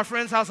went to my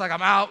friend's house like,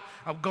 I'm out.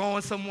 I'm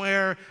going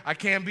somewhere. I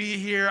can't be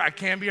here. I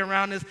can't be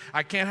around this.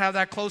 I can't have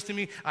that close to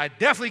me. I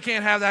definitely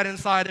can't have that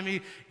inside of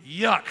me.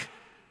 Yuck.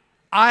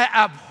 I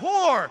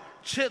abhor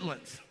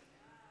chitlins.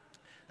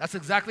 That's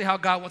exactly how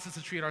God wants us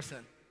to treat our sin.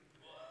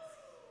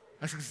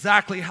 That's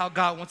exactly how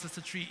God wants us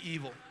to treat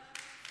evil.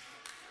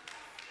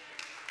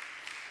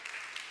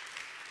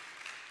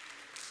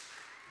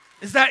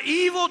 Is that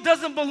evil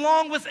doesn't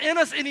belong within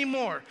us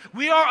anymore.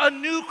 We are a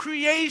new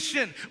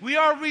creation. We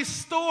are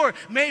restored,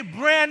 made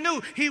brand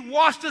new. He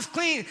washed us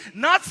clean,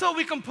 not so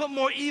we can put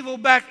more evil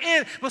back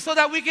in, but so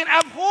that we can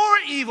abhor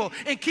evil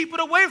and keep it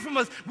away from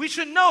us. We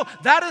should know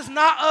that is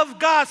not of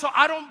God, so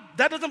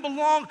that doesn't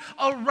belong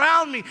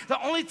around me.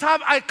 The only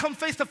time I come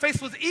face to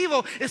face with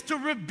evil is to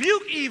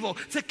rebuke evil,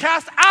 to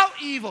cast out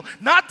evil,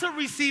 not to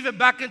receive it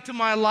back into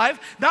my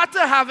life, not to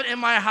have it in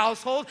my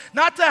household,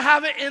 not to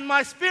have it in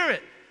my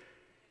spirit.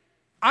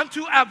 I'm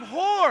to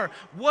abhor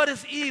what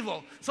is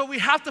evil. So we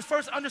have to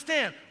first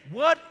understand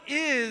what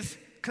is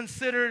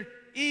considered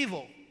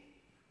evil.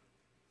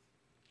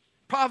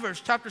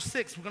 Proverbs chapter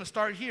 6, we're going to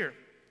start here.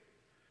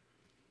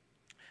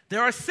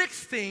 There are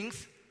 6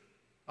 things,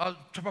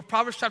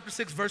 Proverbs chapter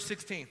 6, verse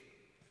 16.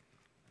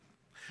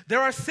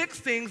 There are 6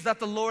 things that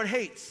the Lord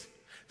hates,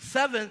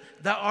 7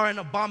 that are an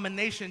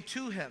abomination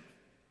to him.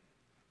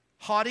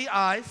 Haughty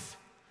eyes,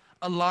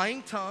 a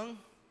lying tongue,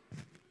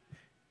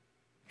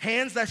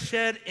 hands that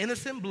shed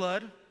innocent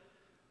blood,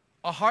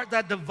 a heart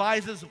that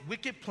devises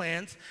wicked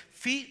plans,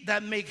 feet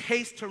that make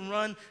haste to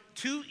run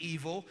to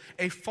evil,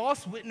 a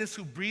false witness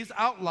who breathes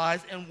out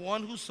lies, and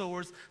one who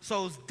sows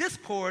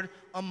discord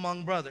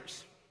among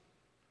brothers.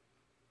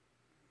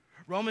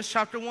 Romans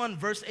chapter 1,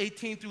 verse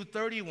 18 through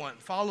 31.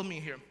 Follow me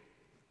here.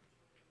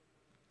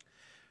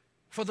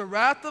 For the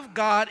wrath of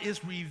God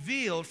is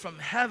revealed from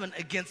heaven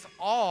against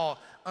all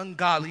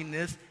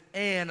ungodliness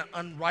and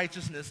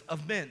unrighteousness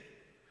of men,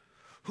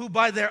 who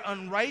by their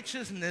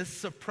unrighteousness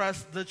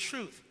suppress the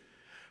truth.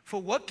 For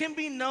what can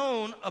be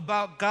known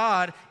about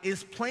God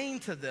is plain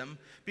to them,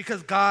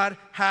 because God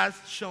has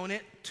shown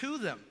it to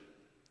them.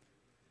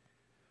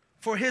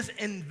 For his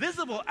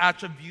invisible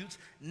attributes,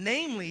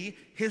 namely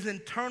his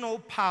internal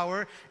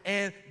power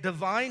and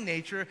divine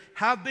nature,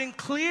 have been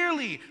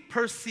clearly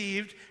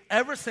perceived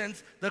ever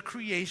since the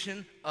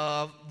creation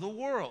of the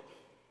world,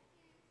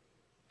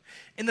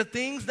 in the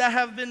things that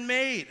have been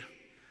made.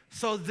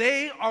 So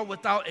they are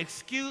without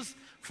excuse,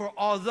 for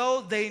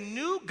although they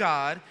knew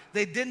God,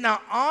 they did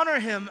not honor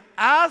him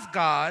as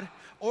God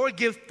or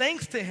give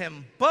thanks to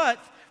him, but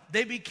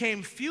they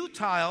became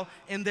futile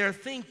in their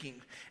thinking,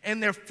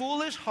 and their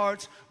foolish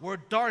hearts were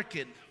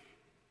darkened.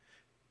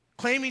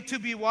 Claiming to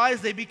be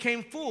wise, they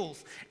became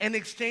fools and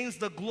exchanged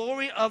the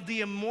glory of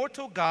the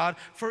immortal God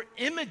for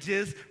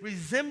images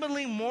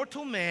resembling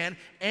mortal man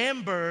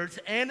and birds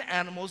and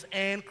animals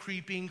and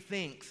creeping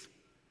things.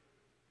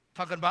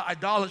 Talking about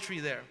idolatry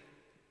there.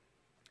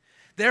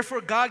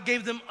 Therefore, God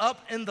gave them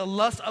up in the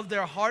lust of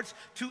their hearts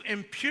to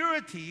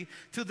impurity,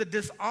 to the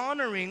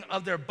dishonoring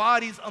of their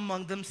bodies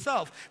among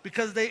themselves,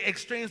 because they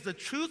exchanged the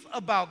truth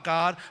about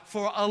God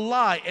for a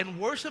lie and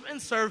worship and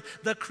serve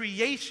the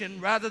creation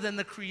rather than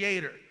the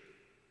Creator,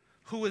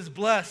 who is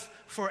blessed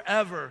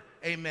forever.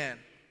 Amen.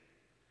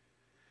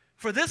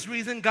 For this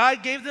reason,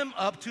 God gave them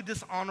up to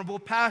dishonorable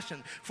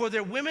passion. For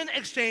their women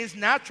exchanged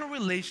natural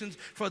relations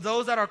for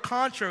those that are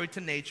contrary to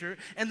nature,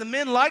 and the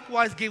men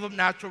likewise gave up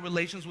natural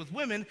relations with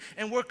women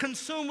and were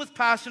consumed with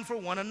passion for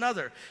one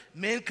another,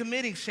 men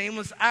committing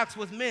shameless acts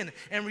with men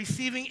and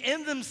receiving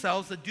in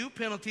themselves the due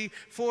penalty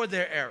for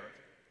their error.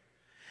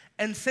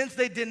 And since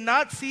they did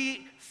not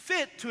see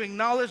fit to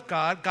acknowledge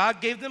God,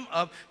 God gave them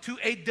up to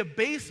a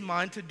debased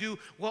mind to do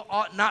what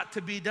ought not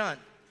to be done.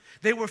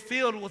 They were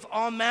filled with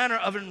all manner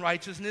of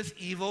unrighteousness,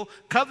 evil,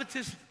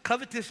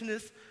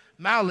 covetousness,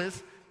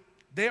 malice.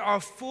 They are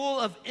full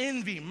of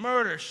envy,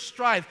 murder,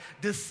 strife,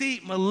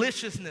 deceit,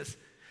 maliciousness.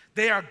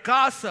 They are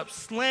gossips,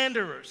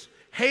 slanderers,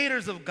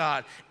 haters of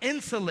God,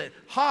 insolent,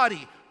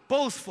 haughty,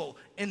 boastful,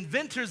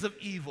 inventors of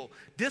evil,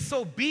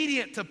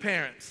 disobedient to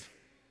parents,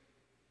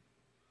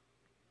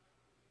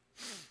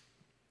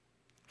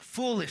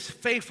 foolish,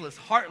 faithless,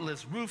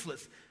 heartless,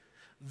 ruthless.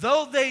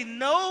 Though they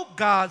know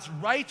God's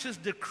righteous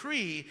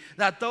decree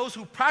that those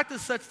who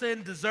practice such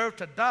things deserve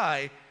to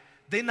die,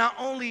 they not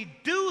only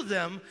do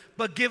them,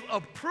 but give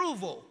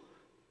approval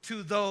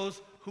to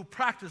those who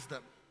practice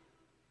them.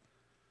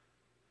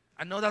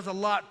 I know that's a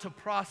lot to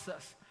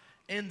process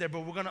in there,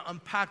 but we're going to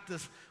unpack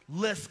this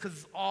list because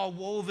it's all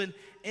woven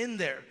in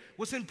there.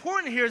 What's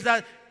important here is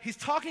that he's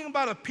talking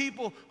about a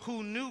people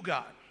who knew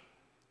God.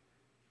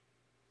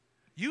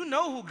 You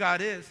know who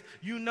God is.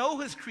 You know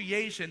his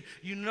creation.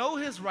 You know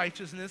his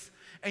righteousness.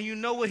 And you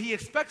know what he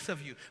expects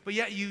of you. But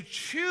yet you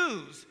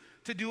choose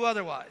to do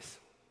otherwise.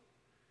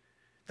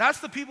 That's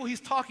the people he's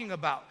talking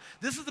about.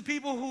 This is the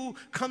people who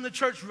come to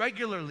church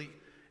regularly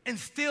and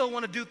still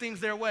want to do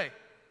things their way.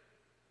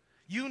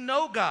 You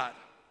know God.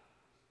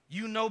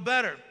 You know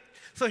better.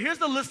 So here's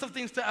the list of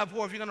things to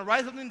abhor. If you're going to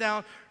write something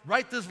down,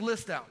 write this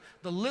list down.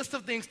 The list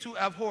of things to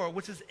abhor,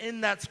 which is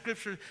in that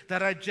scripture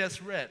that I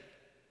just read.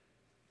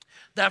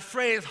 That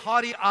phrase,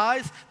 haughty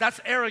eyes,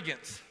 that's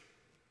arrogance.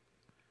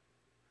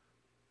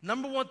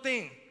 Number one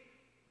thing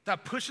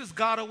that pushes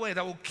God away,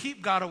 that will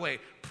keep God away,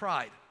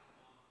 pride.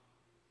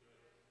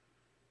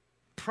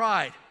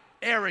 Pride,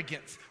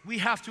 arrogance, we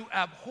have to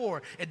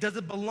abhor. It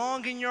doesn't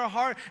belong in your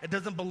heart. It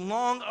doesn't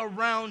belong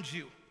around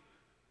you.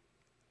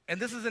 And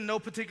this is in no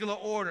particular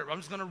order. I'm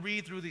just going to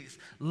read through these.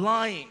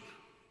 Lying.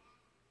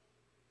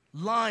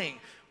 Lying.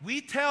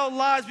 We tell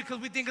lies because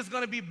we think it's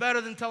going to be better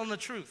than telling the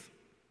truth.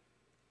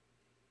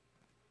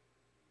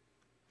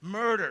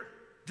 Murder,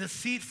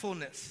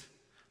 deceitfulness,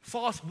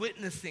 false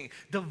witnessing,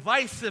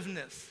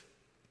 divisiveness.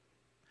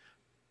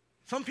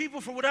 Some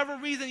people, for whatever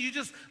reason, you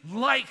just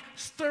like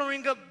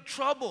stirring up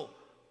trouble.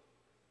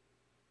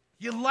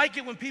 You like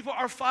it when people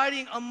are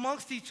fighting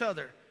amongst each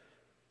other.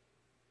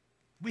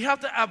 We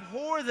have to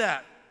abhor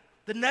that.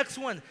 The next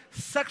one,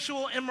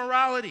 sexual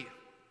immorality.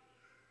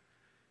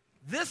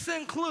 This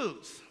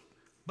includes,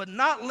 but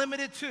not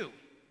limited to,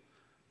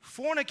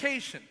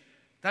 fornication.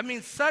 That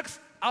means sex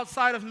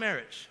outside of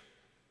marriage.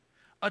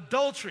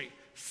 Adultery,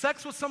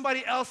 sex with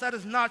somebody else that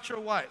is not your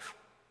wife.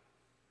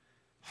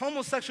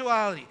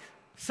 Homosexuality,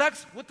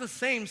 sex with the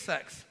same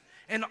sex.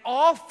 And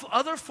all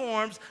other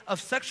forms of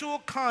sexual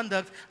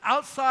conduct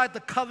outside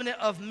the covenant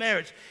of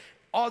marriage.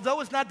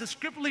 Although it's not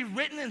descriptively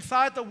written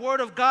inside the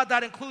Word of God,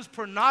 that includes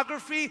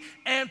pornography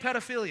and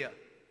pedophilia.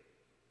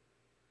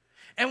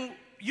 And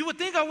you would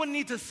think I wouldn't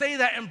need to say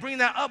that and bring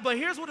that up, but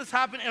here's what has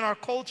happened in our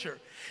culture,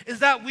 is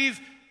that we've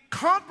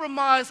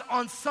compromised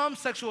on some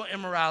sexual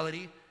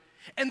immorality,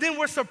 and then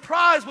we're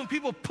surprised when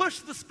people push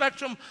the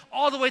spectrum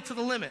all the way to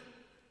the limit.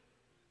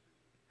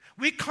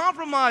 We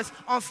compromise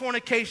on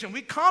fornication.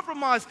 We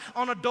compromise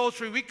on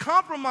adultery. We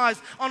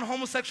compromise on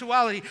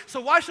homosexuality.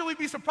 So why should we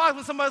be surprised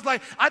when somebody's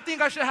like, I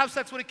think I should have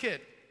sex with a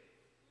kid?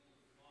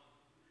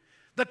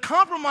 The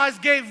compromise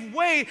gave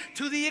way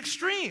to the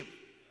extreme.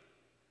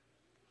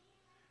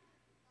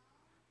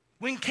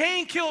 When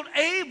Cain killed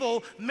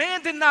Abel,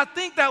 man did not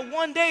think that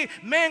one day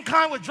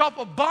mankind would drop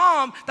a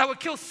bomb that would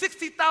kill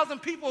 60,000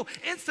 people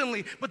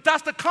instantly. But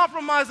that's the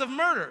compromise of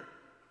murder.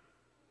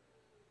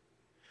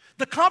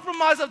 The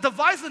compromise of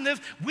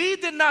divisiveness, we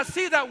did not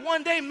see that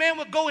one day man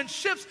would go in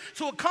ships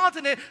to a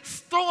continent,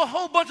 throw a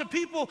whole bunch of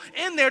people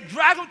in there,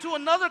 drag them to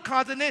another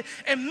continent,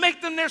 and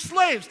make them their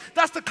slaves.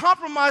 That's the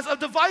compromise of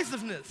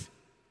divisiveness.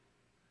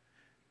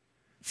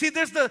 See,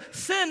 there's the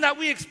sin that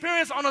we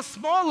experience on a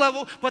small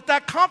level, but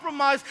that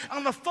compromise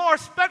on the far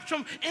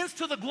spectrum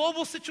into the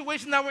global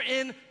situation that we're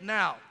in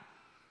now.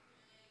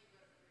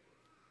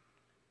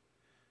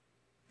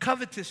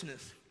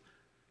 Covetousness.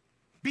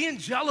 Being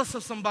jealous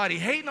of somebody,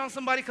 hating on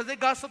somebody because they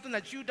got something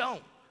that you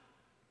don't.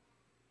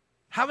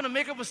 Having to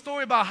make up a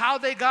story about how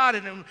they got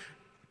it and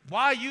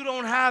why you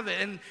don't have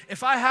it. And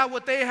if I had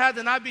what they had,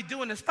 then I'd be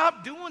doing it.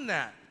 Stop doing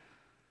that.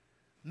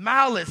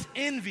 Malice,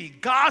 envy,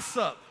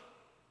 gossip,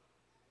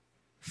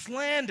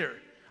 slander,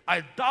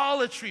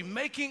 idolatry,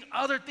 making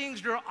other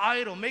things your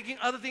idol, making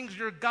other things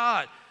your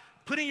God,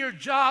 putting your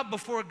job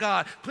before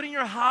God, putting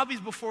your hobbies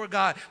before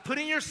God,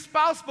 putting your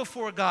spouse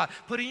before God,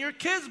 putting your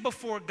kids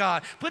before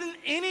God, putting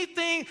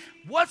anything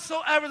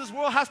whatsoever this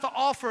world has to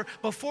offer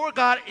before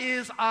God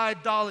is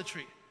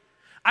idolatry.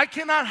 I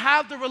cannot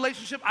have the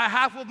relationship I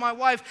have with my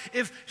wife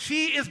if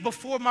she is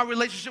before my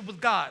relationship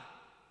with God.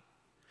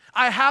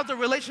 I have the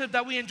relationship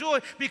that we enjoy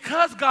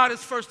because God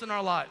is first in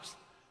our lives.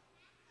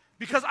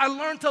 Because I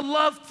learned to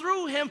love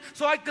through him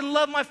so I can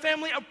love my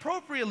family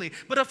appropriately.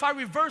 But if I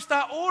reverse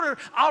that order,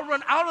 I'll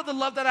run out of the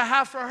love that I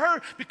have for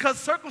her because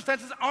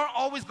circumstances aren't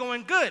always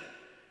going good.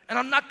 And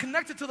I'm not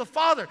connected to the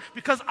Father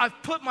because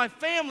I've put my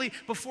family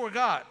before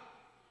God.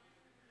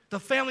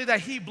 The family that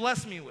he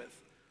blessed me with.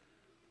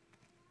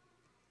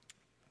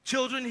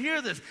 Children,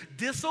 hear this.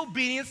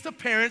 Disobedience to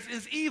parents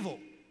is evil.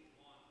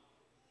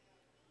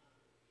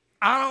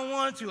 I don't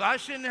want to. I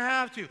shouldn't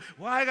have to.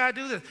 Why I gotta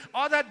do this?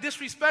 All that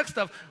disrespect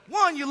stuff.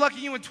 One, you're lucky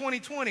you in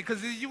 2020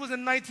 because you was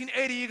in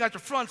 1980, you got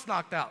your fronts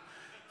knocked out.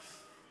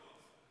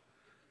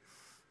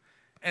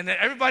 And then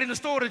everybody in the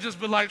store would have just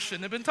been like,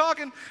 shouldn't have been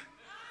talking.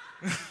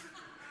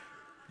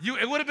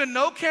 It would have been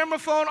no camera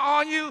phone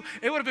on you.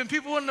 It would have been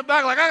people in the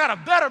back like, I got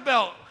a better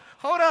belt.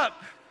 Hold up.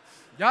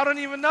 Y'all don't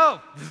even know.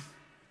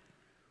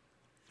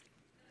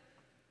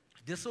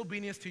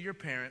 Disobedience to your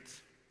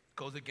parents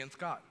goes against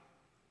God.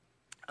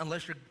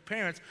 Unless your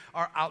parents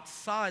are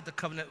outside the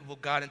covenant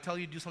of God and tell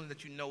you to do something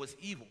that you know is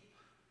evil.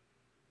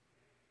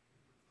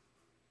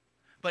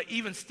 But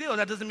even still,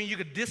 that doesn't mean you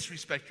could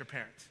disrespect your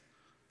parents.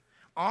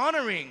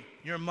 Honoring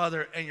your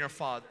mother and your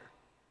father.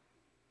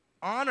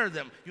 Honor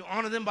them. You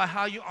honor them by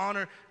how you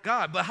honor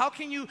God. But how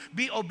can you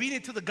be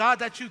obedient to the God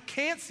that you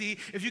can't see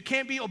if you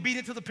can't be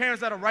obedient to the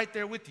parents that are right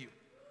there with you?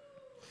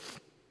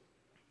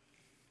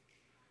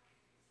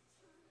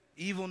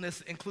 Evilness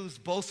includes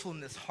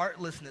boastfulness,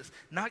 heartlessness,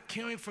 not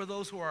caring for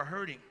those who are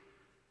hurting.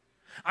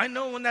 I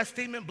know when that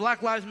statement,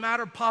 Black Lives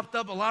Matter, popped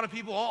up, a lot of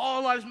people,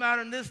 all lives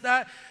matter and this,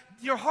 that,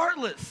 you're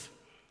heartless.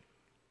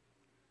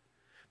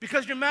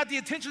 Because you're mad the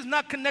attention is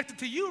not connected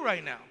to you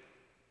right now.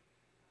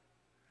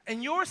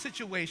 And your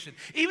situation.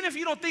 Even if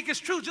you don't think it's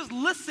true, just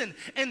listen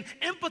and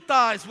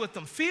empathize with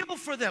them. Feel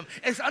for them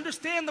and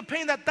understand the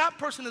pain that that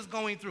person is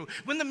going through.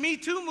 When the Me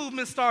Too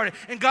movement started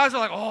and guys are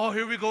like, oh,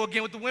 here we go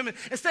again with the women.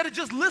 Instead of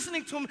just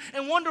listening to them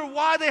and wonder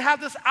why they have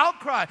this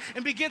outcry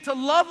and begin to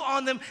love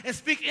on them and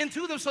speak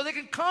into them so they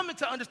can come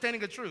into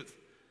understanding the truth.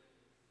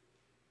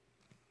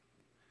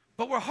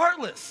 But we're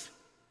heartless.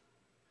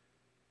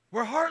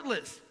 We're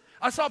heartless.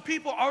 I saw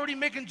people already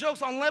making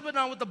jokes on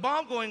Lebanon with the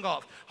bomb going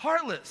off.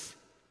 Heartless.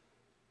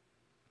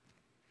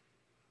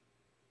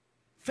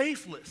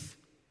 Faithless.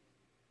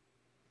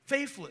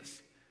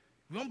 Faithless.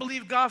 We don't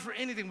believe God for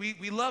anything.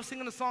 We love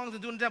singing the songs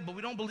and doing that, but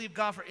we don't believe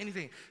God for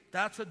anything.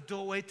 That's a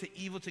doorway to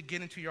evil to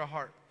get into your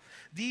heart.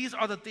 These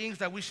are the things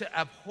that we should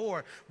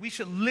abhor. We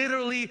should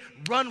literally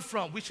run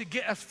from. We should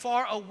get as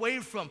far away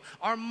from.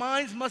 Our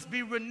minds must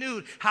be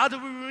renewed. How do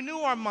we renew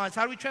our minds?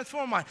 How do we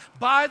transform our minds?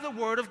 By the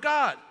Word of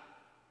God.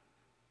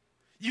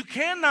 You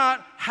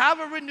cannot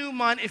have a renewed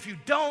mind if you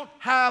don't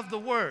have the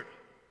Word.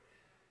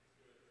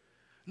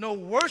 No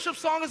worship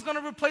song is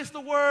going to replace the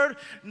Word.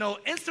 No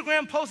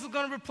Instagram post is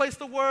going to replace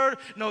the Word.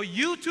 No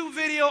YouTube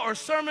video or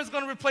sermon is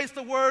going to replace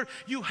the Word.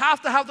 You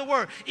have to have the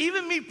Word.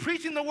 Even me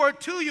preaching the Word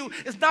to you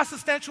is not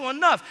substantial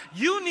enough.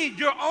 You need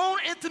your own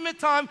intimate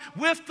time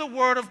with the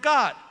Word of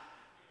God.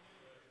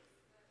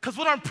 Because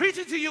what I'm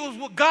preaching to you is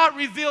what God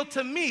revealed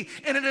to me.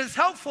 And it is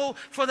helpful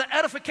for the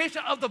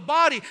edification of the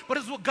body, but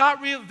it's what God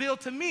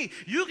revealed to me.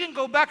 You can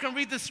go back and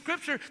read the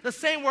scripture the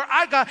same where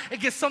I got and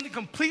get something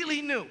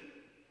completely new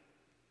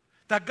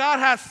that God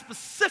has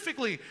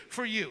specifically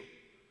for you.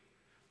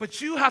 But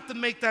you have to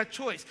make that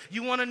choice.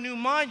 You want a new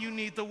mind, you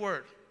need the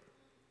word.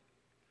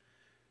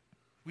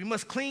 We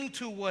must cling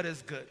to what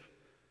is good.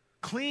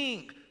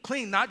 Cling,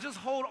 not just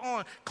hold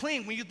on.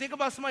 Cling. When you think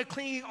about somebody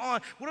clinging on,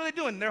 what are they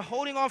doing? They're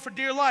holding on for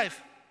dear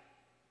life.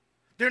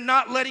 They're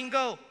not letting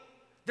go.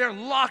 They're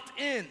locked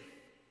in.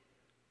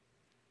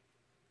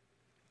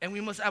 And we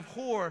must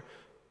abhor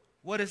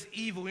what is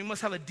evil. We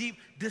must have a deep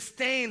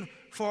disdain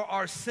for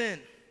our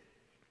sin.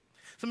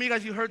 Some of you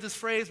guys, you heard this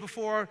phrase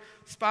before,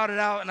 spouted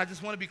out, and I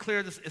just want to be clear,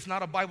 it's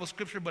not a Bible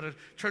scripture, but a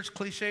church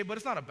cliche, but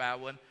it's not a bad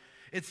one.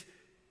 It's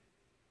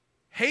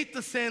hate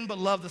the sin, but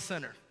love the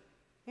sinner.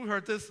 Who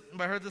heard this?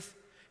 Anybody heard this?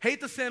 Hate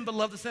the sin, but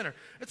love the sinner.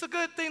 It's a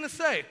good thing to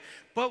say.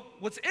 But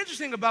what's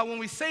interesting about when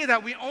we say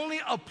that, we only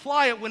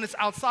apply it when it's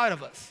outside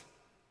of us.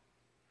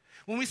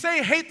 When we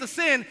say hate the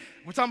sin,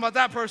 we're talking about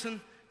that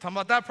person, talking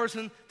about that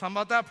person, talking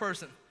about that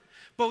person.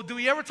 But do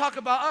we ever talk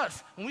about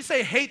us? When we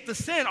say hate the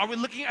sin, are we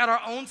looking at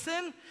our own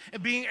sin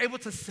and being able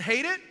to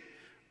hate it?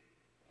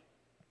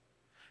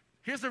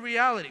 Here's the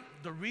reality.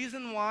 The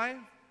reason why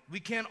we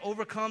can't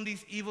overcome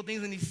these evil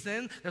things and these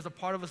sins, there's a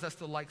part of us that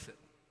still likes it.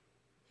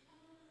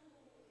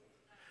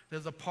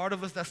 There's a part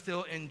of us that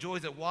still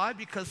enjoys it. Why?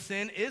 Because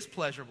sin is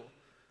pleasurable,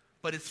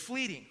 but it's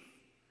fleeting.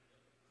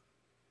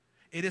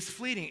 It is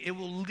fleeting. It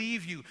will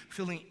leave you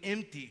feeling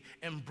empty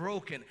and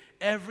broken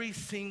every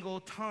single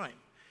time.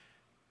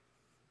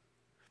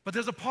 But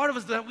there's a part of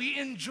us that we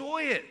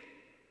enjoy it.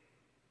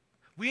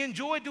 We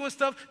enjoy doing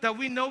stuff that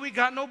we know we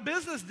got no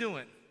business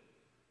doing.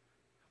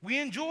 We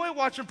enjoy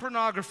watching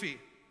pornography.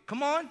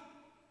 Come on.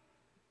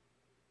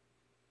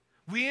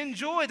 We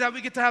enjoy that we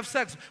get to have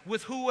sex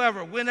with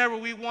whoever, whenever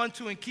we want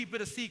to, and keep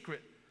it a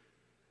secret.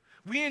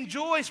 We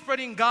enjoy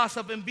spreading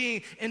gossip and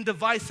being in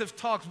divisive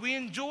talks. We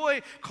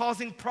enjoy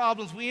causing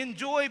problems. We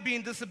enjoy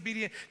being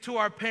disobedient to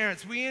our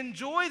parents. We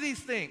enjoy these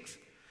things,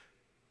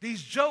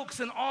 these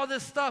jokes and all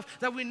this stuff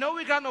that we know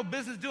we got no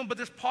business doing, but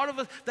there's part of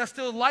us that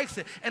still likes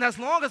it. And as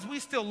long as we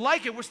still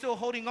like it, we're still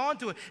holding on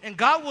to it. And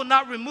God will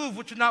not remove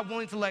what you're not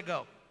willing to let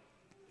go.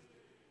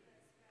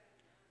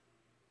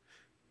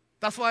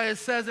 That's why it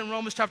says in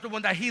Romans chapter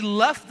 1 that he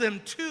left them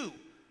to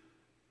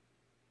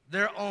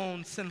their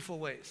own sinful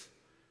ways.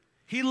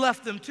 He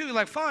left them to,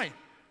 like, fine,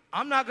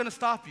 I'm not going to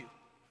stop you.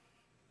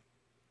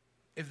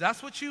 If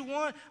that's what you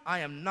want, I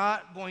am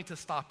not going to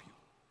stop you.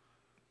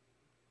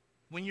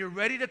 When you're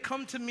ready to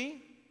come to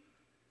me,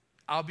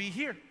 I'll be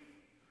here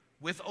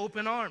with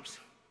open arms.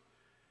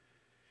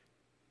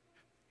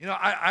 You know,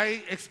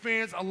 I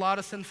experienced a lot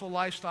of sinful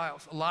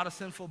lifestyles, a lot of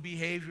sinful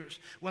behaviors.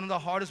 One of the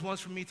hardest ones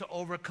for me to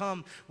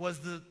overcome was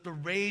the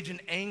rage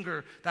and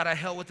anger that I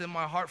held within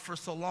my heart for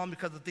so long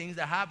because of things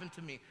that happened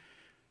to me.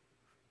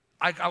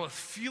 I was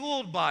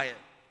fueled by it.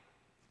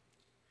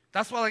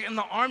 That's why, like, in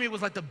the army, it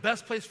was like the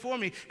best place for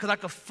me because I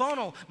could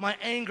funnel my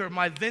anger,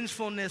 my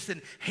vengefulness,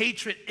 and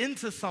hatred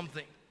into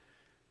something.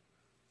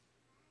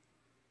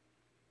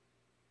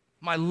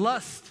 My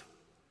lust,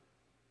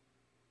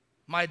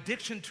 my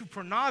addiction to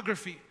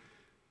pornography.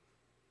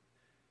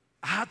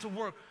 I had to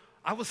work.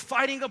 I was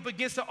fighting up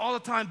against it all the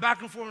time,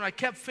 back and forth, and I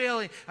kept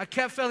failing.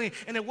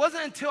 And it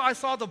wasn't until I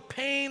saw the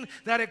pain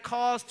that it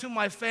caused to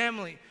my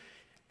family,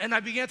 and I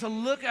began to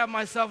look at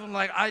myself and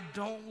like, I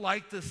don't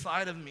like this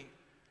side of me,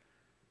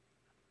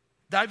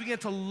 that I began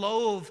to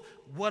loathe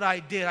what I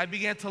did. I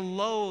began to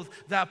loathe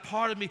that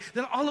part of me.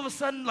 Then all of a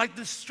sudden, like,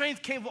 this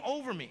strength came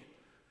over me.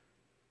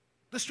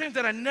 The strength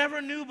that I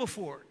never knew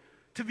before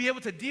to be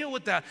able to deal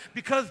with that,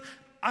 because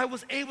I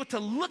was able to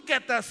look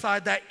at that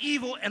side, that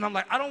evil, and I'm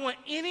like, I don't want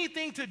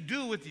anything to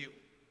do with you.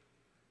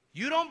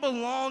 You don't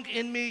belong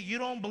in me. You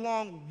don't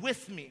belong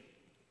with me.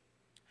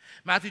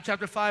 Matthew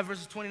chapter 5,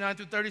 verses 29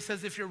 through 30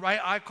 says, if your right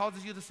eye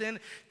causes you to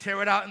sin,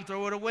 tear it out and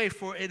throw it away.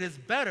 For it is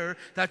better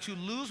that you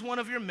lose one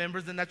of your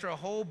members than that your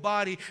whole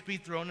body be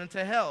thrown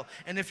into hell.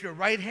 And if your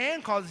right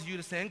hand causes you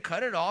to sin,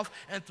 cut it off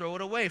and throw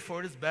it away.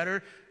 For it is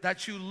better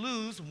that you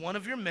lose one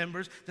of your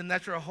members than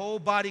that your whole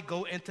body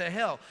go into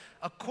hell.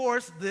 Of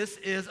course, this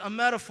is a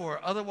metaphor.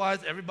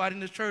 Otherwise, everybody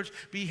in the church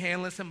be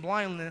handless and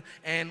blindless,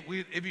 and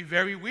it'd be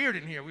very weird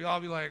in here. We'd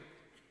all be like,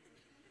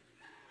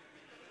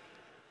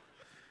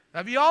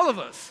 that'd be all of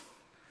us.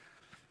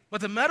 But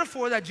the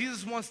metaphor that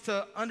Jesus wants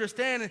to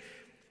understand,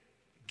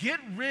 get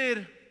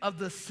rid of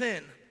the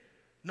sin,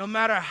 no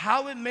matter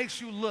how it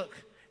makes you look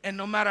and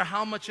no matter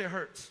how much it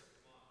hurts.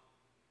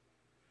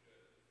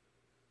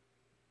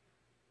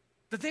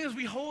 The thing is,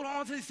 we hold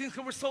on to these things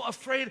because we're so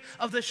afraid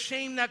of the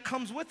shame that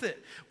comes with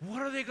it.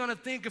 What are they going to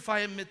think if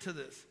I admit to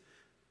this?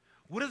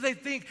 What do they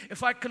think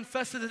if I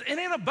confess to this? It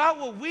ain't about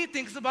what we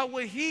think, it's about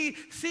what he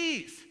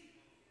sees.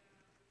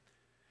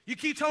 You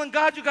keep telling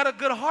God you got a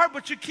good heart,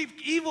 but you keep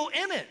evil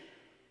in it.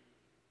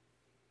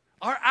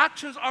 Our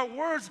actions, our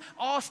words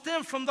all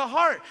stem from the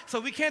heart. So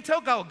we can't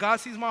tell God, well, God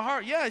sees my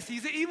heart. Yeah, he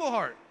sees the evil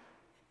heart.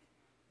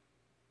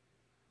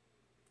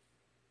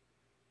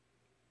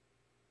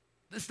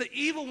 It's the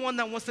evil one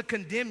that wants to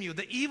condemn you,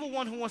 the evil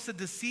one who wants to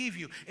deceive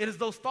you. It is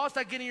those thoughts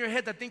that get in your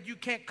head that think you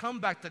can't come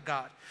back to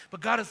God. But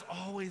God is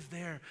always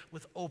there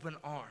with open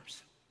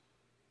arms.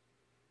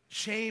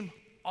 Shame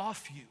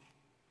off you.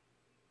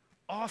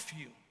 Off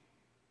you.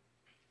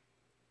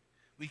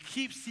 We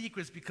keep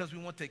secrets because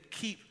we want to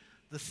keep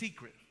the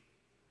secret.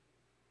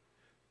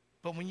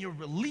 But when you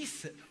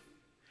release it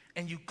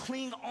and you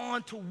cling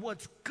on to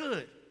what's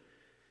good,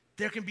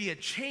 there can be a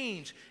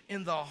change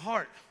in the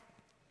heart.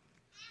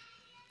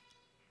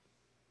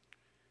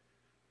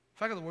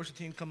 If I got the worship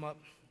team come up,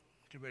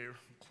 get ready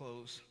to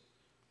close.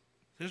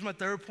 Here's my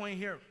third point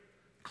here.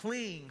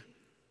 Cling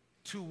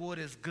to what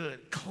is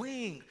good.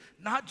 Cling,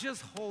 not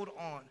just hold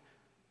on,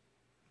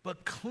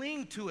 but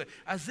cling to it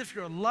as if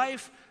your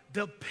life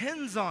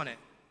depends on it.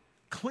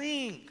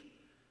 Cling.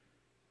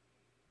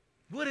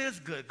 What is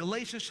good?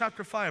 Galatians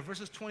chapter 5,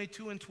 verses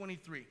 22 and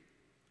 23.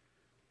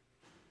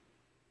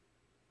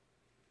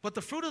 But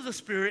the fruit of the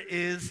Spirit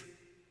is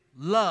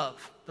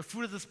love. The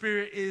fruit of the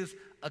Spirit is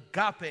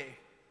agape,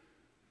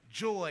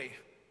 joy,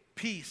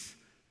 peace,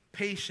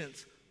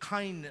 patience,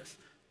 kindness,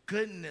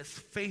 goodness,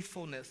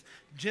 faithfulness,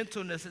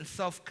 gentleness, and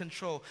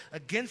self-control.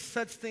 Against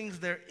such things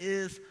there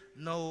is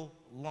no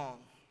law.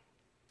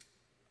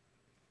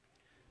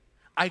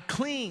 I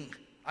cling,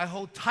 I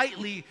hold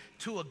tightly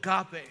to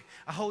agape.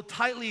 I hold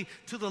tightly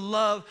to the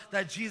love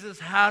that Jesus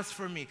has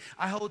for me.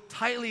 I hold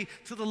tightly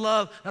to the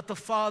love that the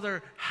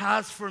Father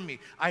has for me.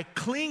 I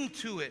cling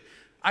to it.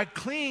 I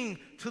cling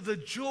to the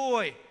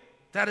joy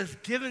that is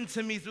given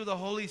to me through the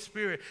Holy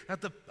Spirit.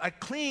 I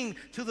cling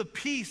to the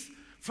peace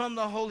from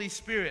the Holy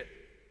Spirit.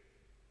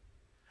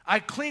 I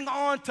cling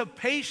on to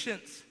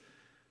patience.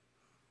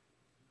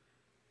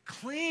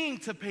 Cling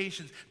to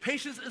patience.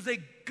 Patience is a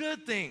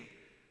good thing.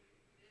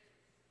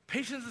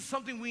 Patience is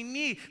something we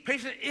need.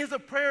 Patience is a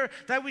prayer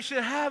that we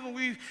should have, and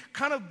we've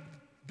kind of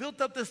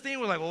built up this thing.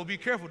 We're like, well, be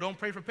careful. Don't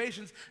pray for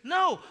patience.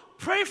 No,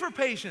 pray for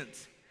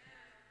patience.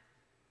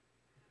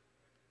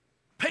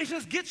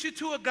 Patience gets you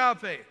to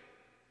agape,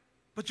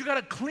 but you got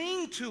to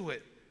cling to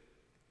it.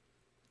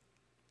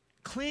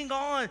 Cling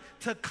on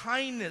to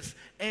kindness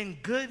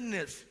and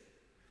goodness.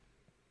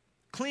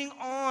 Cling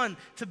on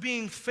to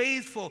being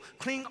faithful.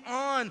 Cling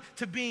on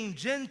to being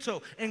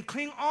gentle. And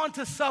cling on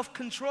to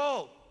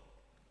self-control.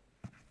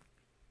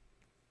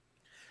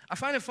 I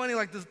find it funny,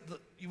 like this,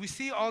 we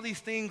see all these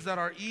things that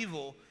are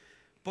evil,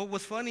 but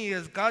what's funny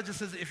is God just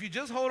says, if you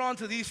just hold on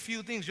to these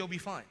few things, you'll be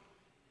fine.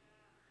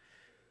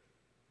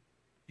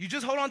 You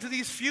just hold on to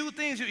these few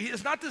things.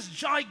 It's not this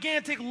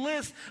gigantic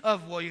list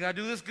of, well, you got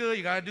to do this good,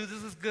 you got to do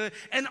this good.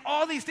 And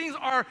all these things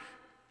are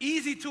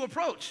easy to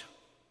approach.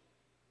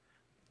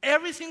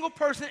 Every single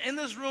person in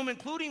this room,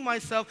 including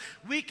myself,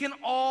 we can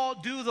all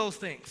do those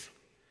things.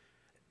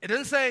 It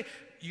doesn't say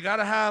you got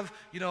to have,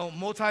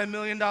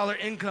 multi-million-dollar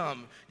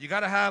income. You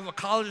got to have a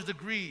college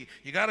degree.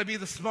 You got to be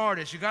the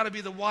smartest. You got to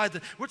be the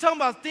wisest. We're talking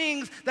about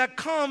things that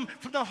come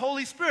from the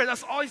Holy Spirit.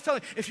 That's all he's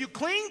telling you. If you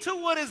cling to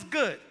what is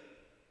good,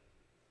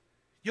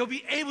 you'll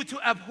be able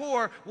to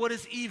abhor what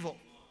is evil.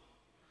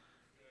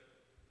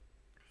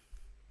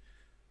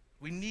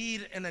 We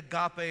need an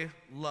agape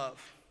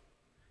love.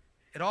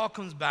 It all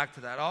comes back to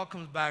that. It all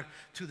comes back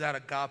to that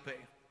agape.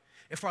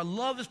 If our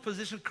love is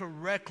positioned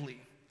correctly,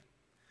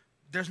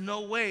 there's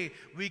no way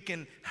we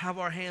can have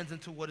our hands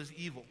into what is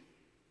evil.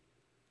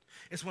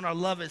 It's when our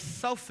love is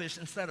selfish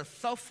instead of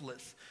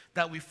selfless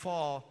that we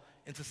fall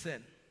into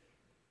sin.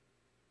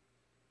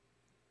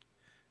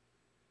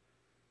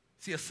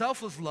 See, a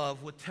selfless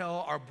love would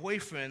tell our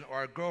boyfriend or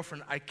our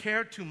girlfriend, I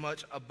care too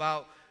much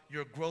about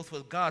your growth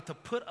with God, to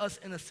put us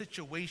in a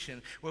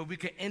situation where we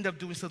can end up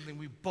doing something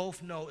we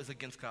both know is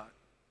against God.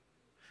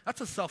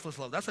 That's a selfless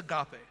love. That's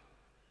agape.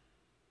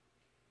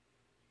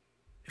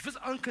 If it's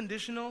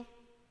unconditional,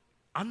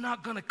 I'm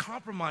not going to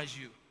compromise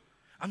you.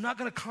 I'm not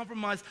going to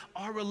compromise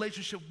our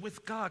relationship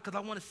with God because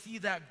I want to see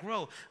that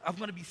grow. I'm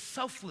going to be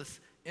selfless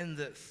in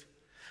this.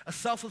 A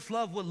selfless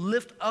love will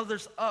lift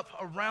others up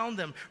around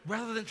them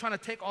rather than trying to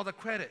take all the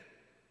credit.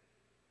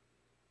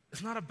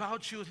 It's not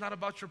about you. It's not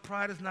about your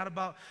pride. It's not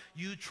about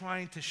you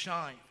trying to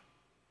shine.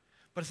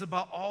 But it's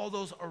about all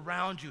those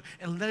around you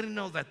and letting them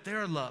know that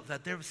they're loved,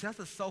 that's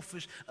a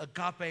selfish,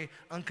 agape,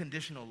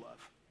 unconditional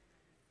love.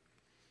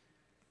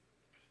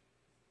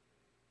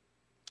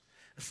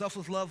 A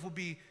selfless love will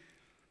be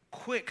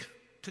quick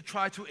to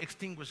try to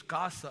extinguish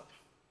gossip.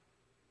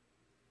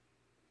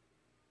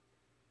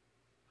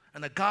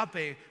 An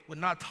agape would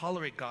not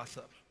tolerate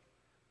gossip.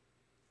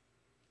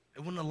 It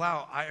wouldn't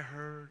allow, I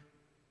heard,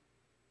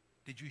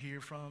 did you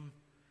hear from?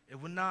 It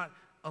would not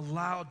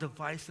allow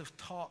divisive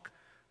talk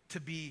to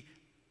be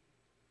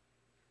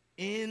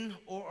in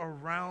or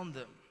around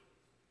them.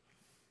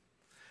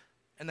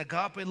 And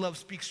agape love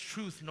speaks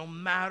truth no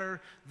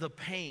matter the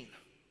pain.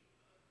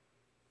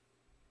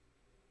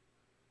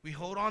 We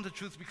hold on to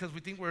truth because we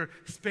think we're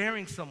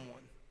sparing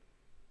someone.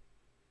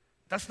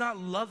 That's not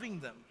loving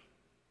them.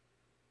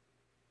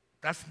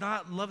 That's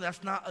not love.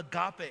 That's not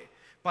agape.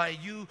 By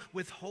you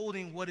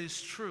withholding what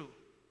is true.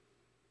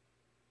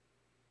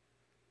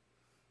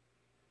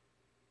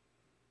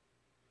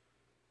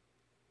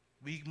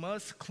 We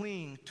must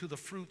cling to the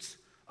fruits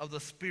of the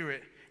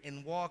Spirit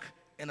and walk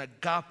in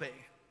agape.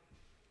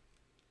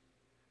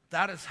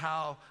 That is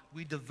how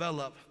we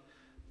develop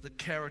the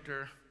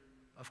character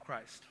of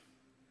Christ.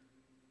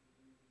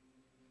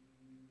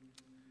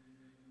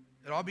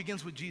 It all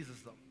begins with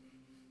Jesus, though.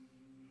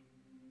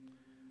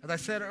 As I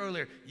said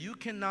earlier, you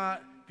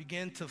cannot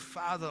begin to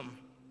fathom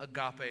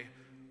agape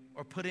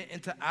or put it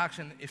into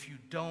action if you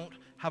don't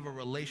have a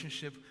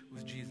relationship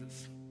with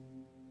Jesus.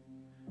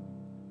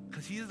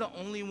 Because he's the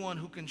only one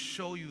who can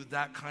show you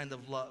that kind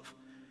of love.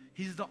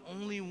 He's the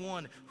only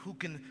one who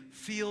can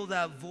feel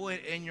that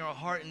void in your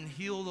heart and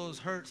heal those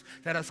hurts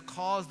that has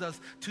caused us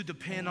to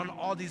depend on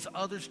all these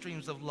other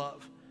streams of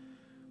love.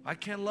 I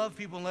can't love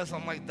people unless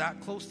I'm like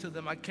that close to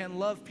them. I can't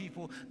love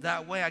people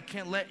that way. I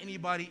can't let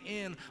anybody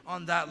in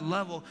on that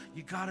level.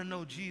 You got to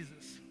know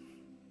Jesus.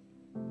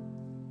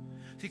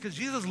 See, because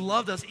Jesus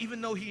loved us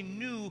even though he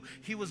knew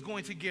he was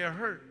going to get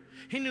hurt.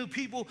 He knew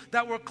people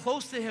that were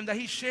close to him, that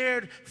he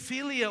shared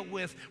philia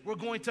with, were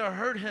going to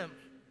hurt him.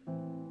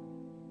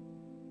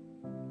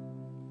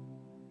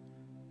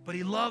 But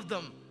he loved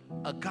them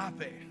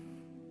agape,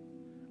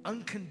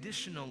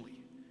 unconditionally.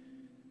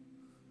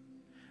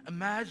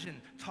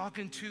 Imagine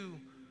talking to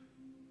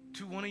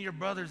one of your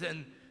brothers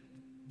and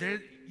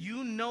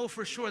you know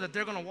for sure that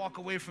they're going to walk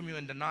away from you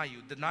and deny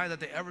that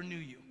they ever knew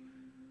you.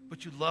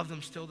 But you love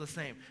them still the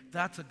same.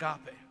 That's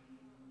agape.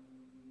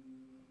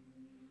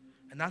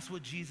 And that's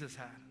what Jesus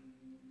had.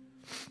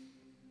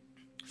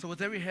 So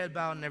with every head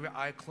bowed and every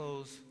eye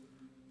closed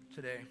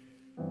today,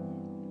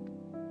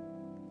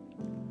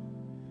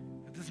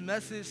 if this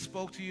message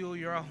spoke to you,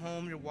 you're at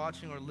home, you're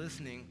watching or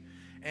listening,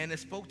 and it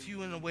spoke to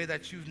you in a way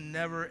that you've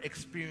never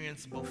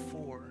experienced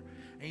before,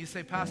 and you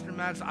say, Pastor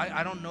Max,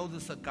 I don't know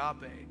this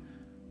agape.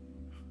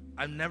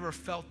 I've never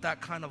felt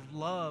that kind of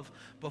love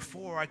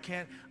before. I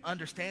can't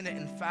understand it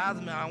and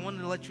fathom it. I wanted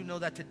to let you know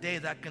that today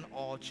that can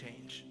all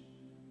change.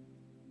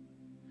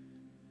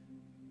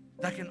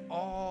 That can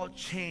all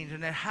change,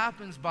 and it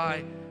happens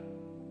by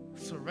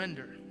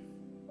surrender.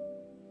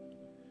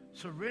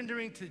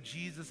 Surrendering to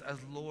Jesus as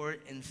Lord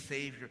and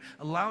Savior,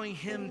 allowing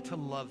him to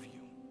love you,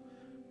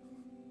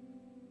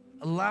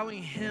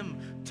 allowing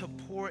him to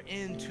pour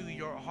into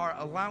your heart,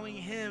 allowing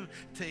him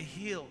to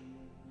heal.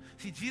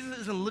 See, Jesus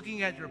isn't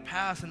looking at your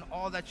past and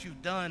all that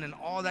you've done and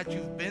all that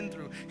you've been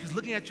through. He's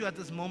looking at you at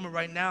this moment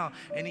right now,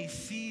 and he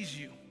sees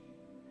you,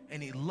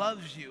 and he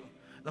loves you.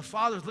 The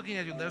Father's looking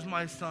at you. There's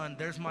my son.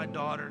 There's my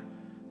daughter.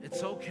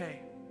 It's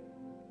okay.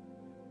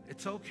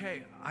 It's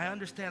okay. I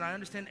understand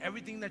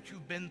everything that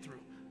you've been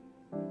through.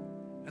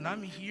 And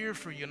I'm here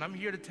for you, and I'm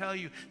here to tell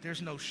you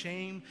there's no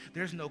shame,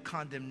 there's no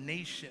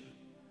condemnation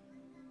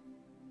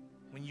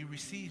when you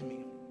receive me.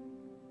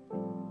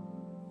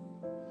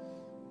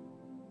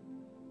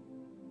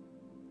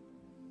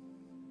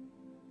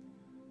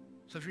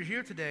 So if you're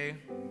here today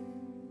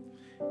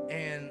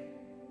and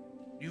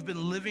you've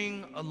been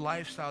living a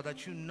lifestyle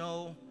that you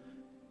know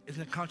is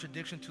in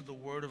contradiction to the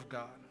Word of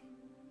God,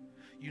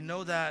 you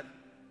know that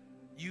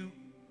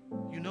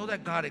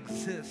God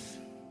exists,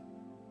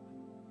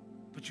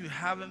 but you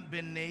haven't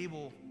been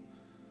able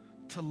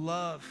to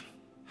love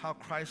how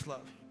Christ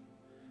loved.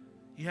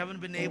 You haven't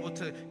been able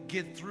to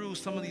get through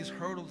some of these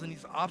hurdles and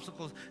these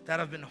obstacles that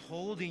have been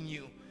holding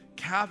you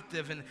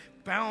captive and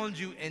bound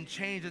you and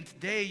chained. And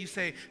today you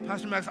say,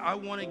 Pastor Max, I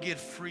want to get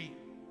free.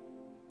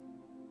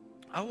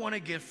 I want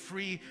to get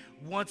free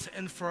once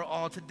and for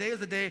all. Today is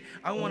the day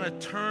I want to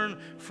turn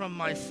from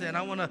my sin.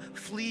 I want to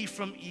flee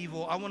from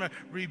evil. I want to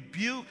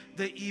rebuke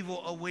the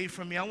evil away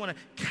from me. I want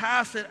to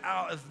cast it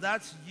out. If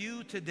that's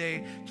you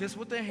today, just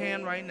with a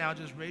hand right now,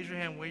 just raise your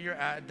hand where you're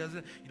at.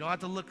 You don't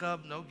have to look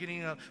up, no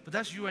getting up. But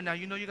that's you right now.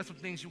 You know you got some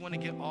things you want to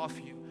get off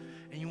you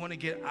and you want to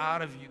get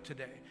out of you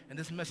today. And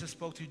this message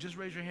spoke to you. Just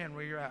raise your hand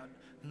where you're at.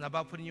 It's not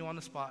about putting you on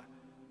the spot.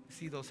 We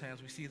see those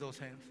hands. We see those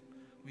hands.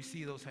 We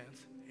see those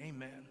hands.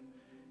 Amen.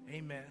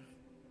 Amen.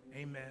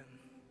 Amen.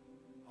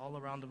 All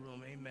around the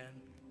room. Amen.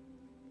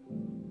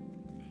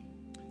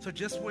 So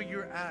just where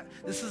you're at,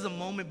 this is a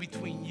moment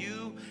between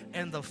you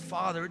and the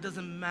Father. It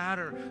doesn't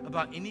matter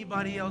about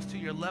anybody else to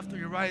your left or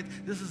your right.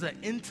 This is an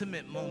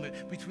intimate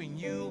moment between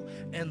you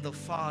and the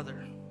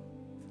Father.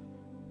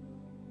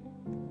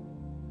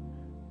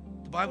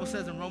 The Bible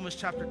says in Romans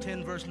chapter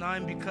 10, verse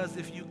 9, because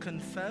if you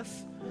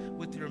confess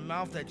with your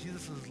mouth that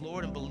Jesus is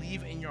Lord and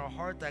believe in your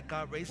heart that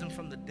God raised him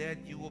from the dead,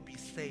 you will be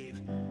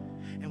saved.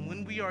 And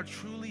when we are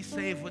truly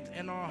saved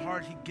within our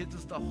heart, he gives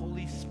us the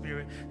Holy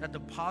Spirit that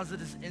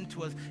deposits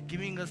into us,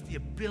 giving us the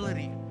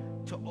ability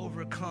to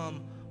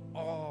overcome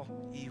all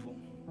evil.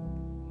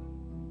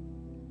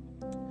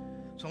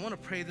 So I want to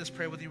pray this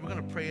prayer with you. We're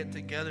going to pray it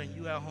together, and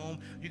you at home,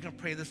 you can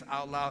pray this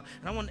out loud.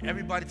 And I want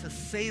everybody to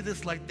say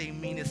this like they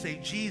mean it. Say,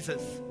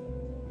 Jesus.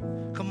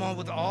 Come on,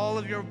 with all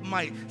of your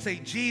might. Say,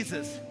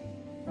 Jesus,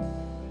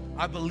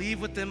 I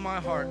believe within my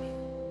heart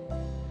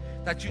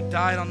that you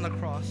died on the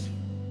cross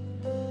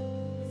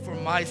for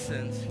my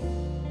sins,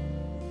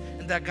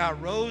 and that God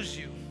rose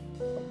you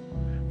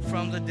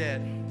from the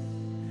dead.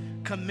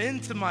 Come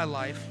into my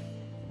life,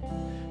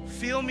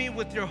 fill me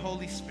with your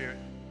Holy Spirit,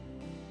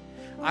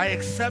 I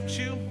accept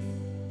you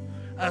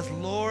as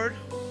Lord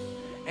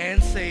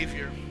and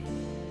Savior.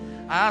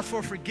 I ask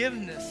for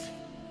forgiveness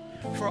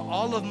for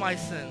all of my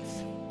sins.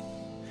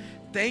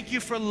 Thank you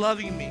for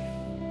loving me.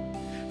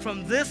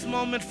 From this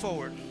moment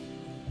forward,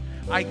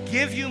 I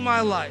give you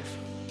my life.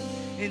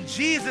 In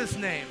Jesus'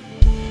 name.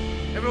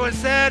 Everyone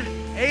said,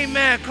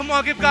 amen. Come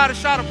on, give God a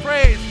shout of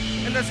praise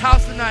in this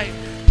house tonight.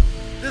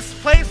 This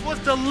place was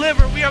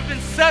delivered. We have been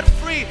set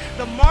free.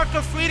 The mark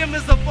of freedom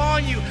is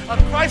upon you. A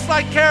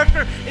Christ-like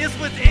character is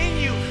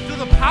within you through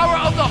the power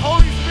of the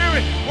Holy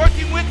Spirit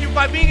working with you.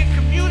 By being in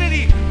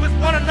community with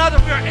one another,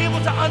 we are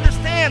able to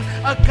understand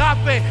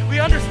agape.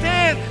 We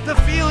understand the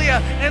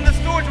philia and the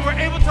storge. We're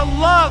able to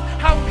love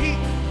how He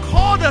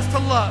called us to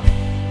love.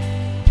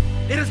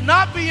 It is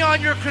not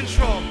beyond your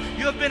control.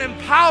 You have been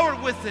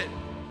empowered with it.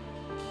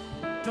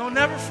 Don't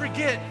ever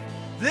forget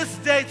this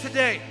day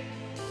today.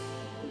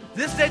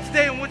 This day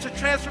today in which a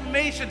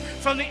transformation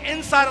from the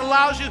inside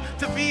allows you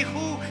to be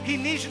who He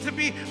needs you to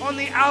be on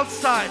the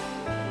outside.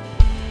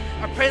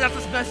 I pray that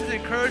this message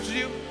encouraged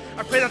you.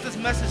 I pray that this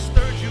message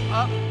stirred you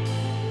up.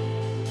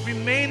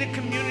 Remain in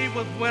community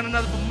with one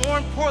another, but more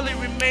importantly,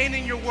 remain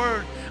in your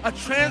word. A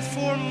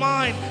transformed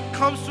mind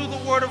comes through the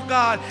word of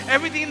God.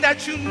 Everything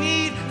that you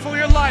need for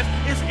your life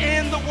is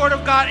in the word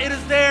of God. It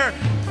is there.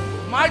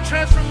 My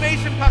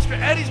transformation, Pastor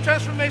Eddie's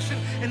transformation,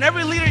 and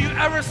every leader you've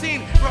ever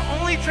seen, we're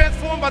only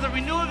transformed by the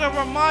renewing of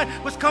our mind,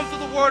 which comes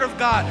through the word of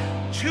God.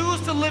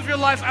 Choose to live your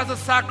life as a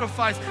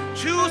sacrifice.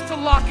 Choose to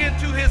lock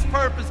into His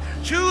purpose.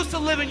 Choose to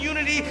live in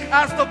unity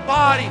as the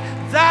body.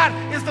 That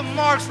is the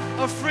marks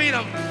of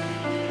freedom.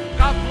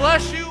 God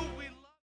bless you.